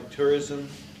represents, like tourism,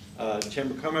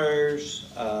 Chamber of Commerce,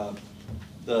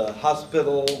 the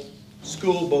hospital,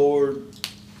 school board,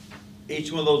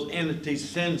 each one of those entities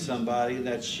sends somebody,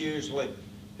 that's usually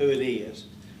who it is.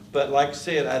 But like I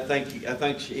said, I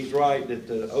think she's right that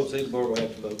the OC board will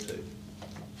have to vote too.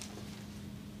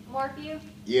 Morphew.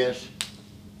 Yes.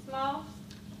 Small,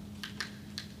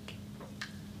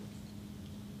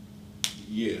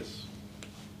 Yes.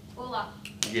 Bullock.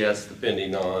 Yes,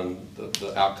 depending on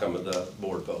the outcome of the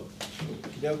board vote.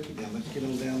 Okey-dokey, now let's get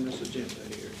on down this agenda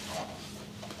here.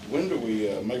 When do we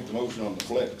make the motion on the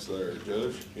flex there,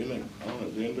 Judge? Isn't it on the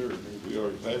agenda, or did we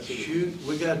already pass it? Shoot,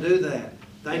 we gotta do that.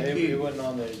 Thank It you. wasn't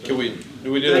on there. Do we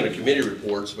do it in the committee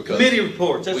reports? Because Committee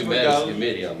reports, that's we what it met as a goes.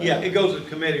 committee on that. Yeah, it goes to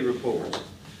committee reports.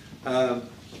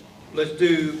 Let's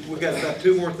do, we got about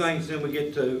two more things, then we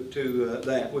get to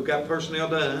that. We've got personnel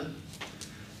done.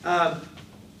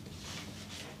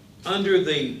 Under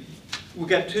the, we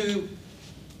got two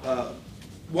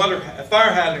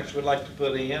fire hydrants would like to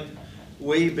put in.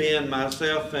 We being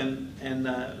myself and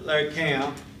Larry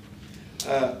Camp.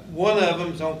 One of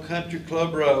them's on Country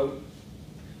Club Road,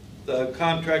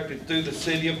 contracted through the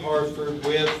city of Hartford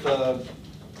with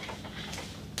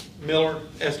Miller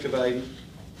Excavating,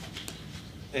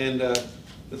 and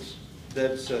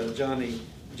that's Johnny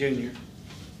Jr.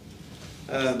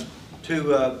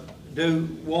 To do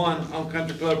one on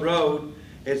Country Club Road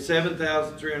at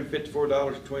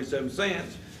 $7,354.27,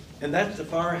 and that's the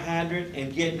fire hydrant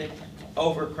and getting it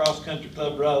over across Country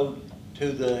Club Road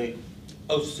to the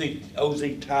OZ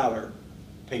Tyler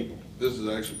people. This is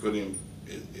actually put in,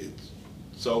 it's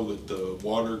so that the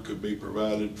water could be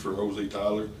provided for OZ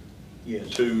Tyler. Yes.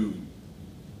 To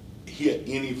hit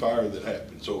any fire that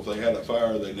happened. So if they had a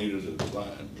fire, they needed a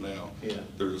line. Now, Yeah.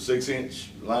 there's a 6-inch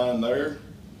line there.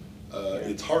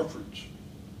 It's Hartford's.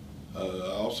 I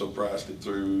also priced it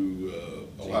through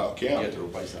Ohio County,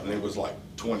 and it was like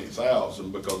 $20,000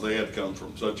 because they had to come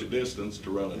from such a distance to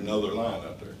run another line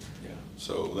out there. Yeah.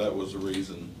 So that was the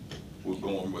reason we're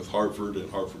going with Hartford, and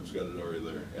Hartford's got it already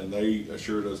there. And they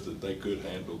assured us that they could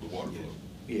handle the water flow.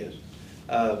 Yes.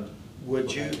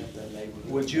 Would you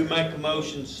make a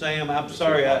motion, Sam? I'm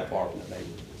sorry, I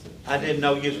didn't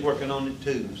know you was working on it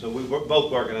too, so we were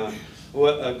both working on it.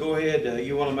 Well, go ahead,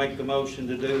 you want to make the motion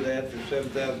to do that for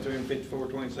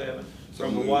 $7,354.27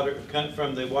 from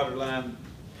the water line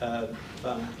fund?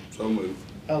 So moved.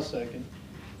 I'll second.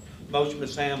 Motion by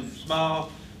Sam Small,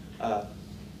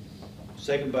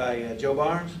 second by Joe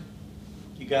Barnes.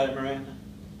 You got it, Miranda?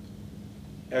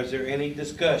 Is there any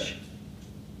discussion?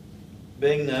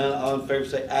 Being none, all in favor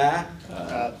say aye.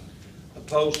 Aye.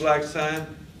 Opposed, like sign.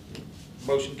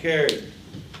 Motion carried.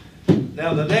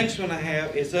 Now, the next one I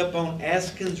have is up on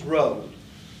Askins Road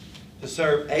to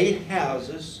serve 8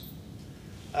 houses.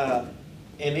 And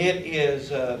it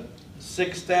is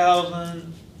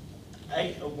 6,000,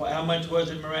 how much was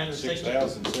it, Miranda?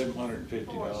 $6,750.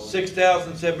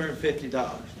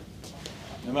 $6,750.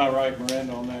 Am I right,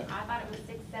 Miranda, on that? I thought it was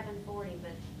 $6,740,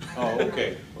 but. Oh,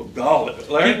 okay. Oh, God. Keep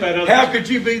that other- How could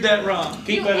you be that wrong?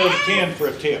 Keep that other 10 for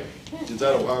a tip. Is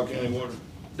that Ohio County water?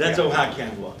 That's Yeah. Ohio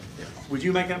County water. Would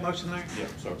you make that motion there? Yeah,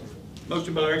 sorry.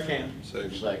 Motion by Larry Camp,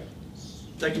 Second.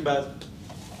 second by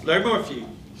Larry Morphew.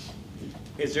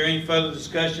 Is there any further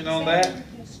discussion on that?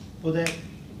 Will that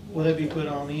be put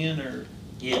on in, or?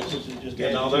 Yes. Is it just?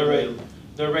 Yeah, no, they're ready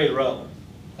to roll.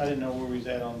 I didn't know where we was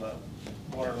at on the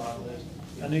water line list.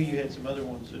 I knew you had some other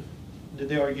ones that, did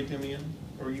they already get them in?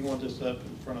 Or you want this up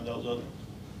in front of those other?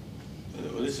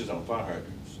 Well, this is on fire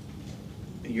hydrants.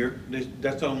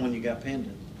 That's the only one you got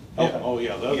pending. Yeah, oh,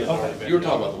 yeah, the others Yeah. already been. You were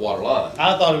talking about the water line.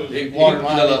 I thought it was It- water you-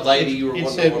 line. the lady you were It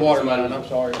wondering said what water somebody- line, I'm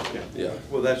sorry. Yeah.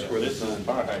 Well, that's where This this is is.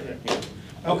 fire hydrant. Yeah.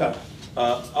 Okay.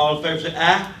 All in favor say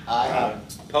aye. Aye.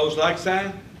 Opposed, like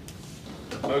sign.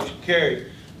 Motion carried.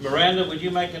 Miranda, would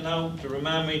you make a note to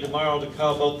remind me tomorrow to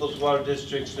call both those water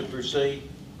districts to proceed?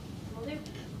 Will do.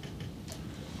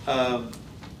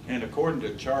 And according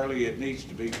to Charlie, it needs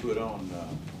to be put on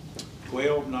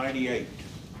 1298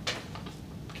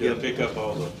 to Yep. pick up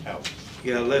all the houses.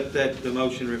 Yeah, let the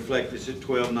motion reflect this at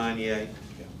 1298.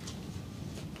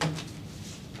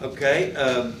 Okay,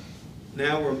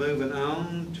 now we're moving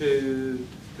on to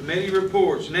committee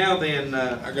reports. Now then,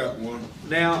 I got one.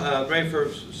 now, ready for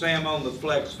Sam on the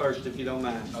flex first, if you don't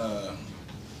mind.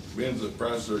 Being the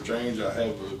prices are changed, I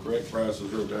have the correct prices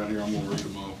wrote down here, I'm gonna read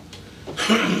them all.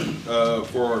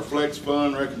 For our flex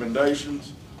fund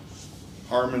recommendations,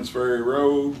 Harmon's Ferry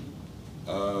Road,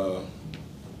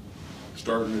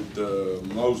 starting at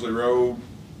Mosley Road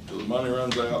till the money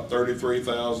runs out,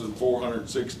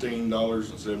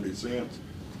 $33,416.70.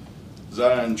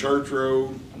 Zion Church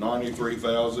Road,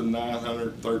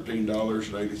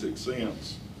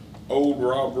 $93,913.86. Old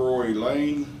Rob Roy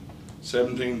Lane,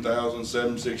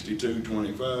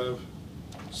 $17,762.25.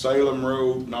 Salem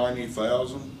Road,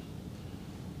 $90,000.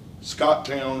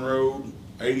 Scotttown Road,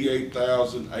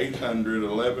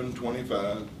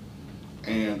 $88,811.25.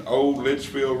 And Old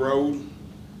Litchfield Road,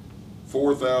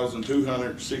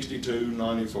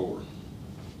 $4,262.94.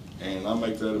 And I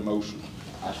make that a motion.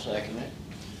 I second it.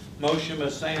 Motion by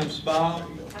Sam Spall,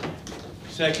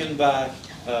 second by,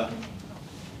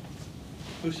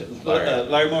 who said?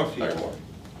 Larry Morphew. Larry Morphew.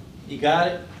 You got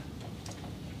it?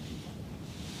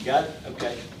 You got it?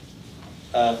 Okay.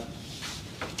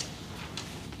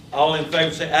 All in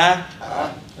favor say aye.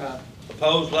 Aye.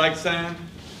 Opposed, like sign.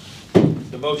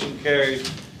 The motion carries.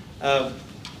 I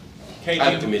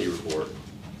have a committee report.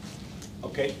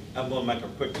 Okay, I'm gonna make a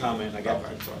quick comment. I got.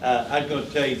 Okay, sorry. I'm gonna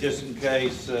tell you just in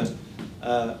case.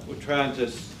 We're trying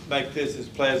to make this as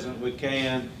pleasant as we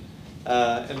can.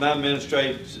 and my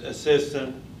administrative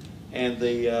assistant, and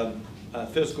the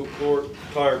fiscal court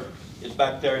clerk is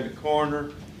back there in the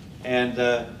corner. And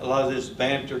a lot of this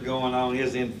banter going on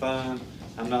is in fun.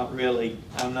 I'm not really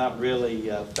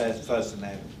fast fussing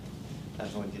at him. I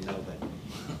just want you to know that.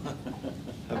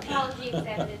 Okay. Apology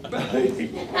accepted.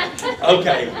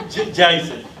 Okay,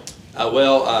 Jason.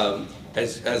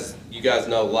 As you guys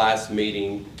know, last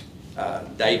meeting,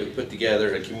 David put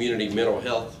together a community mental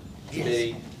health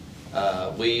committee.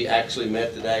 We actually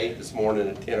met today, this morning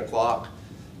at 10 o'clock.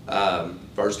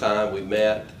 First time we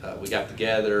met, we got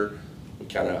together, we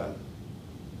kind of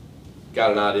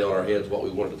got an idea in our heads what we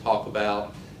wanted to talk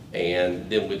about, and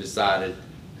then we decided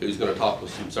who's going to talk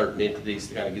with some certain entities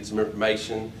to kind of get some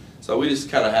information. So we just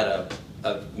kind of had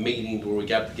a meeting where we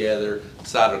got together,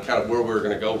 decided kind of where we were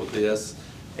going to go with this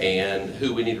and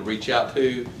who we need to reach out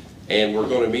to, and we're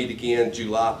going to meet again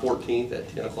July 14th at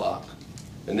 10 o'clock.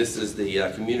 And this is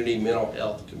the Community Mental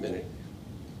Health Committee.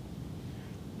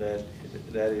 That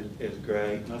is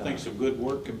great. I think some good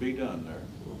work can be done there,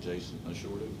 Jason, I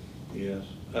sure do. Yes.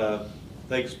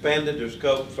 They expanded their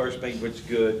scope first meeting, which is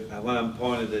good. When I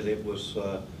pointed that it was,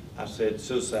 I said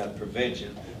suicide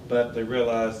prevention, but they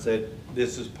realized that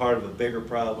this is part of a bigger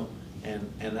problem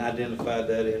and identified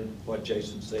that in what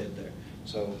Jason said there.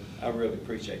 So I really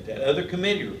appreciate that. Other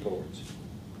committee reports.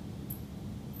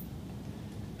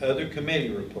 Other committee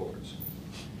reports.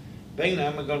 Being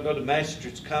now, we're going to go to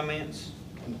magistrate's comments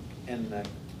and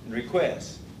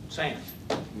requests. Sam.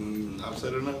 I've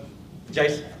said enough.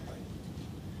 Jason.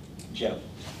 Joe.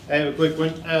 I have a quick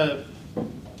one.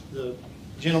 The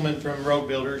gentleman from Road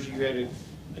Builders, you had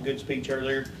a good speech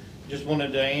earlier. Just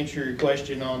wanted to answer your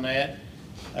question on that.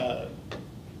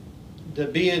 The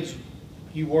bids,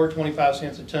 you were 25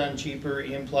 cents a ton cheaper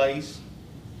in place,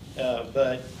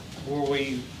 but where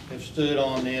we have stood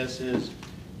on this is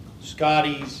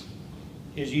Scotty's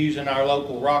is using our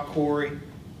local rock quarry,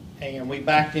 and we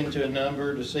backed into a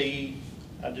number to see.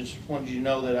 I just wanted you to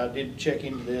know that I did check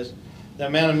into this. The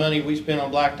amount of money we spent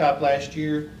on blacktop last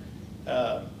year,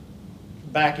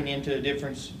 backing into a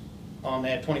difference on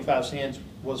that 25 cents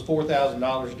was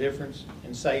 $4,000 difference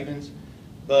in savings.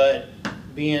 But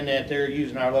being that they're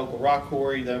using our local rock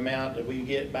quarry, the amount that we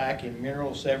get back in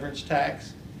mineral severance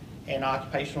tax and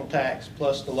occupational tax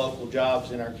plus the local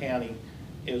jobs in our county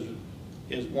is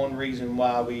one reason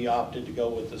why we opted to go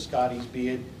with the Scotty's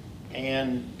bid,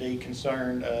 and the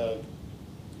concern of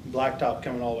blacktop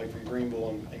coming all the way from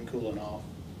Greenville and cooling off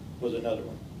was another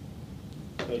one.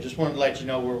 So I just wanted to let you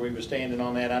know where we were standing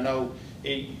on that. I know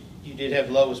you did have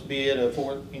the lowest bid of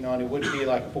and it would be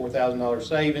like a $4,000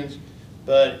 savings,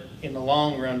 but in the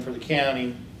long run for the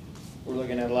county, we're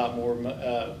looking at a lot more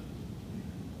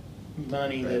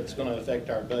money that's going to affect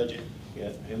our budget.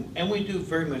 Yeah, and we do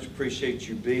very much appreciate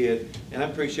your bid, and I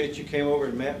appreciate you came over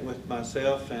and met with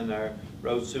myself and our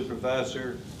road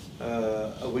supervisor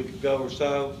a week ago or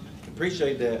so.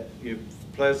 Appreciate that. You're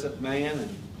a pleasant man,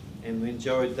 and we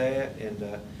enjoyed that.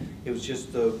 And it was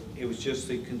just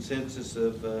the consensus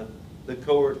of the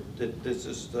court that this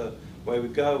is the way we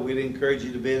go. We'd encourage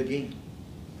you to bid again.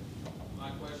 My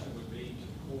question would be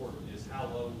to the court is how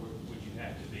low would you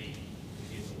have to be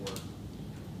to get the work?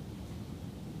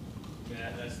 I mean,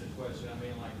 that's the question. I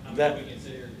mean, like, how many we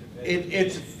consider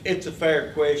competitive? It's a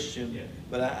fair question, yeah.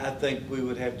 But I think we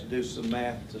would have to do some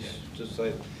math to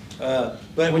say.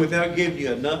 But without giving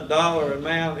you a dollar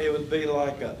amount, it would be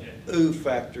like a ooh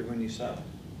factor when you saw it.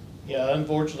 Yeah,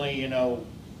 unfortunately,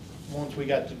 once we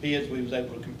got the bids, we was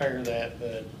able to compare that,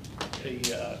 but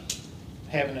the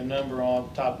having a number on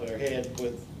top of our head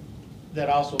with that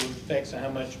also affects how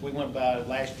much we went by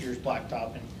last year's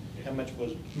blacktop and how much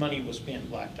money was spent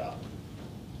in blacktop.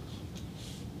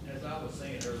 As I was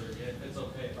saying earlier, if it's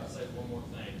okay if I say one more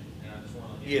thing, and I just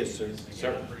want to. Yes, sir. Again, I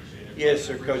appreciate it. Yes,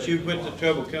 sir, because you went to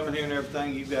trouble coming here and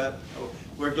everything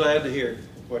we're glad to hear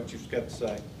what you've got to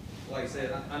say. Like I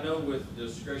said, I know with the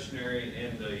discretionary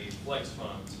and the flex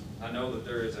funds, I know that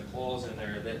there is a clause in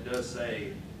there that does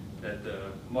say that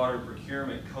the Modern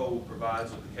Procurement Code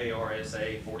provides with the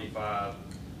KRSA 45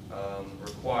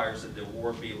 requires that the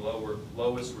award be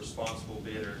lowest responsible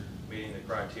bidder, meeting the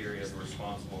criteria of the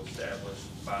responsible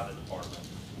established by the department.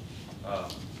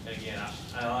 And again,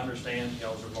 I understand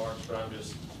y'all's remarks, but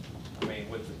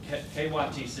with the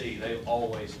KYTC, they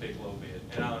always pick low bid,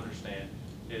 and I understand.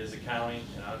 It is accounting,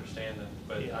 and I understand that,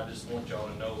 but I just want y'all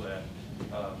to know that,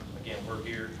 again, we're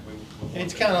here.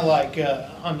 It's kind of like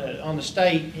on the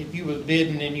state, if you were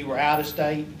bidding and you were out of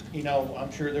state,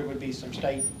 I'm sure there would be some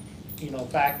state,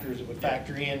 factors that would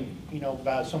factor in,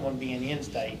 about someone being in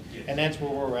state. Yes. And that's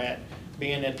where we're at,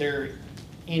 being that they're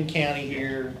in county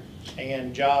here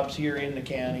and jobs here in the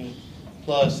county.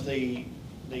 plus the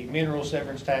mineral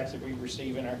severance tax that we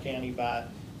receive in our county by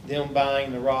them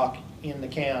buying the rock in the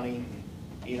county,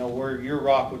 you know, where your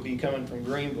rock would be coming from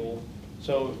Greenville.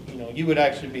 So, you know, you would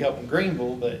actually be helping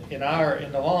Greenville, but in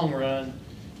the long run,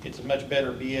 it's a much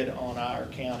better bid on our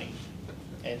county.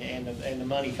 And the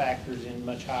money factors in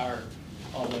much higher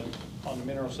on the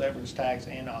mineral severance tax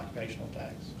and occupational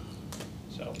tax.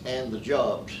 So. And the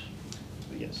jobs.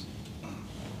 Yes.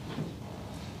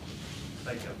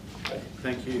 Thank you.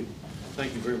 Thank you.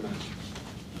 Thank you very much.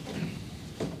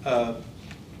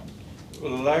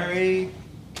 Larry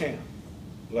Camp.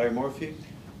 Larry Morphew.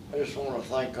 I just want to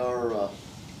thank our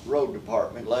road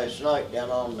department. Last night down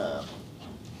on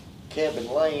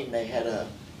Cabin Lane, they had a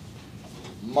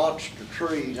monster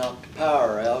tree knocked the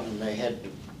power out, and they had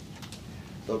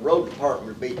the road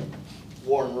department beat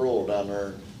Warren Rule down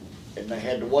there, and they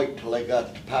had to wait till they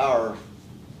got the power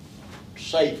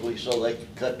safely so they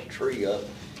could cut the tree up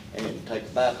and take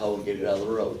the backhoe and get it out of the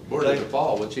road. Where did it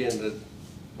fall?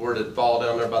 Where did it fall,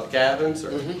 down there by the cabins?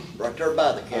 Or? Right there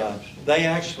by the cabins. They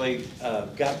actually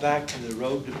got back to the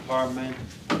road department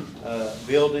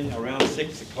building around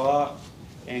 6 o'clock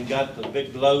and got the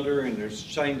big loader and their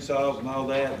chainsaws and all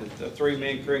that, the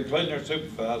 3-man crew, including their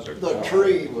supervisor. The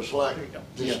tree was like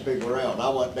this big around. I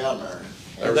went down there.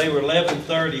 And they were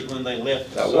 11:30 when they left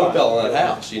the That site. one fell on that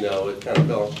house, you know, it kind of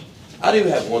fell. I do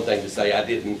have one thing to say. I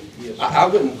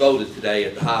went and voted today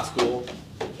at the high school,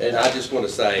 and I just want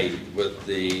to say with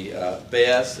the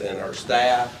Bess and her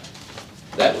staff,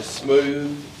 that was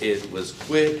smooth. It was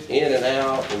quick in and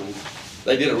out, and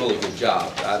they did a really good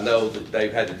job. I know that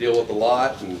they've had to deal with a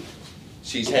lot, and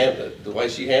she's handled it. The way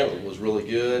she handled it was really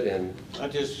good. And I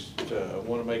just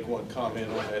want to make one comment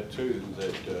on that too,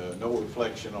 that no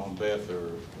reflection on Beth or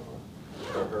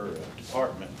her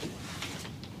department.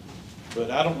 But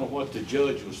I don't know what the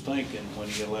judge was thinking when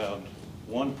he allowed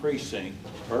one precinct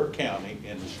per county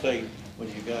in the state, when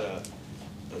you got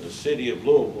the city of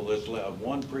Louisville that's allowed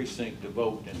one precinct to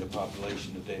vote in the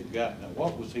population that they've got. Now,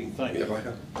 what was he thinking?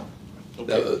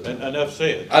 Okay, enough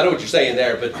said. I know what you're saying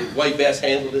there, but the way Bess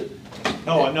handled it,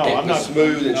 no, I know. I'm not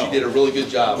smooth, and she did a really good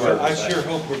job. Well, I sure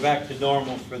hope we're back to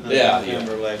normal for the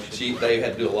November election. They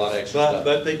had to do a lot of extra stuff.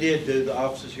 But they did do, the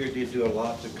officers here did do a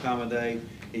lot to accommodate.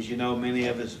 As you know, many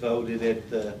of us voted at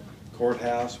the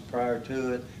courthouse prior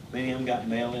to it. Many of them got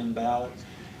mail-in ballots.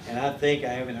 And I think, I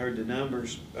haven't heard the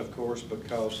numbers, of course,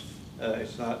 because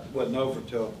wasn't over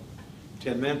till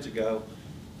 10 minutes ago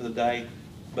for the day.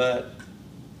 But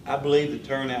I believe the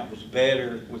turnout was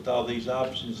better with all these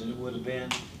options than it would have been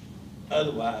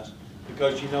otherwise.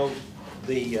 Because, you know,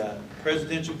 the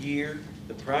presidential year,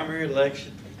 the primary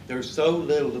election, there's so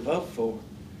little to vote for.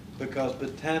 Because by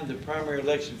the time the primary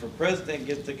election for president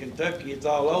gets to Kentucky, it's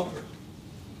all over.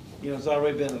 You know, it's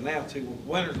already been announced who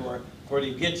winners were before it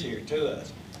even gets here to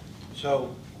us.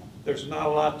 So there's not a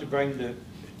lot to bring the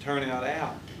turnout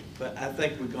out. But I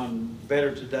think we've gone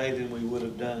better today than we would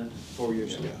have done 4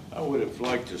 years ago. I would have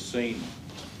liked to seen,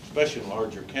 especially in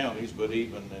larger counties, but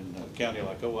even in a county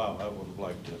like Ohio, I would have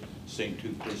liked to seen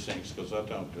 2 precincts, because I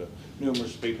talked to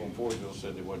numerous people in Fortville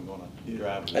said they wasn't going to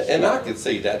drive. And I could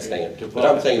see that stand, but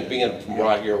I'm saying being from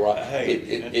right here, and I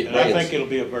think it'll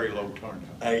be a very low turnout.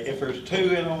 Hey, if there's 2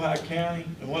 in Ohio County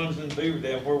and one of them's in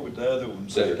Beaverdale, where would the other one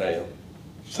be? Centertown.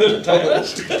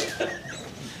 Centertown.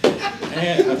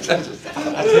 And I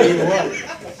tell you what,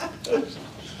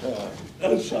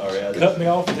 I'm sorry. cut me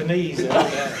off at the knees.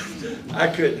 I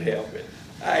couldn't help it.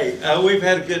 Hey, we've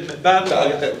had a good, by the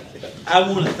way, I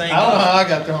want to thank. I don't know how I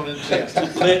got thrown in the chest.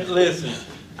 Listen,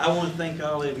 I want to thank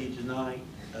all of you tonight.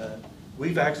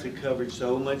 We've actually covered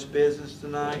so much business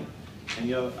tonight, and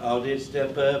you all did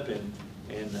step up and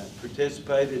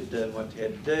participated, done what you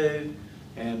had to do,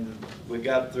 and we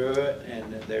got through it,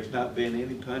 and there's not been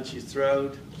any punches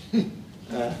thrown,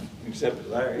 except for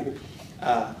Larry,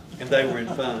 and they were in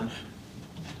fun.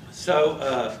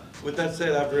 So, with that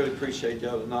said, I really appreciate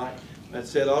y'all tonight. That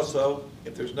said, also,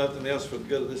 if there's nothing else for the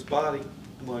good of this body,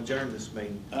 I'm going to adjourn this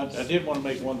meeting. I did want to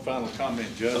make one final comment,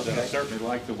 Judge, and I Okay. certainly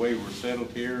like the way we're settled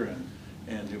here,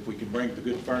 and if we can bring the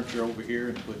good furniture over here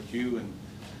and put you and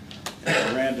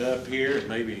Miranda up here, and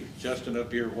maybe Justin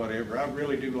up here, or whatever, I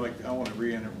really do like, I want to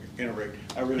reiterate,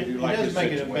 I really do like this It does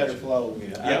make it a better situation. flow.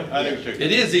 Yeah, I do too.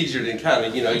 It is easier than kind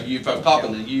of, you know, if I'm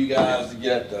talking to you guys, you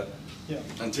have to.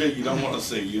 Until you don't want to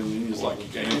see you, and then it's like you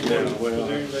can't. Yeah,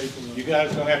 well, you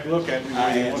guys don't have to look at me.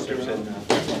 I answered.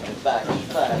 Back.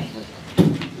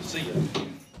 See you.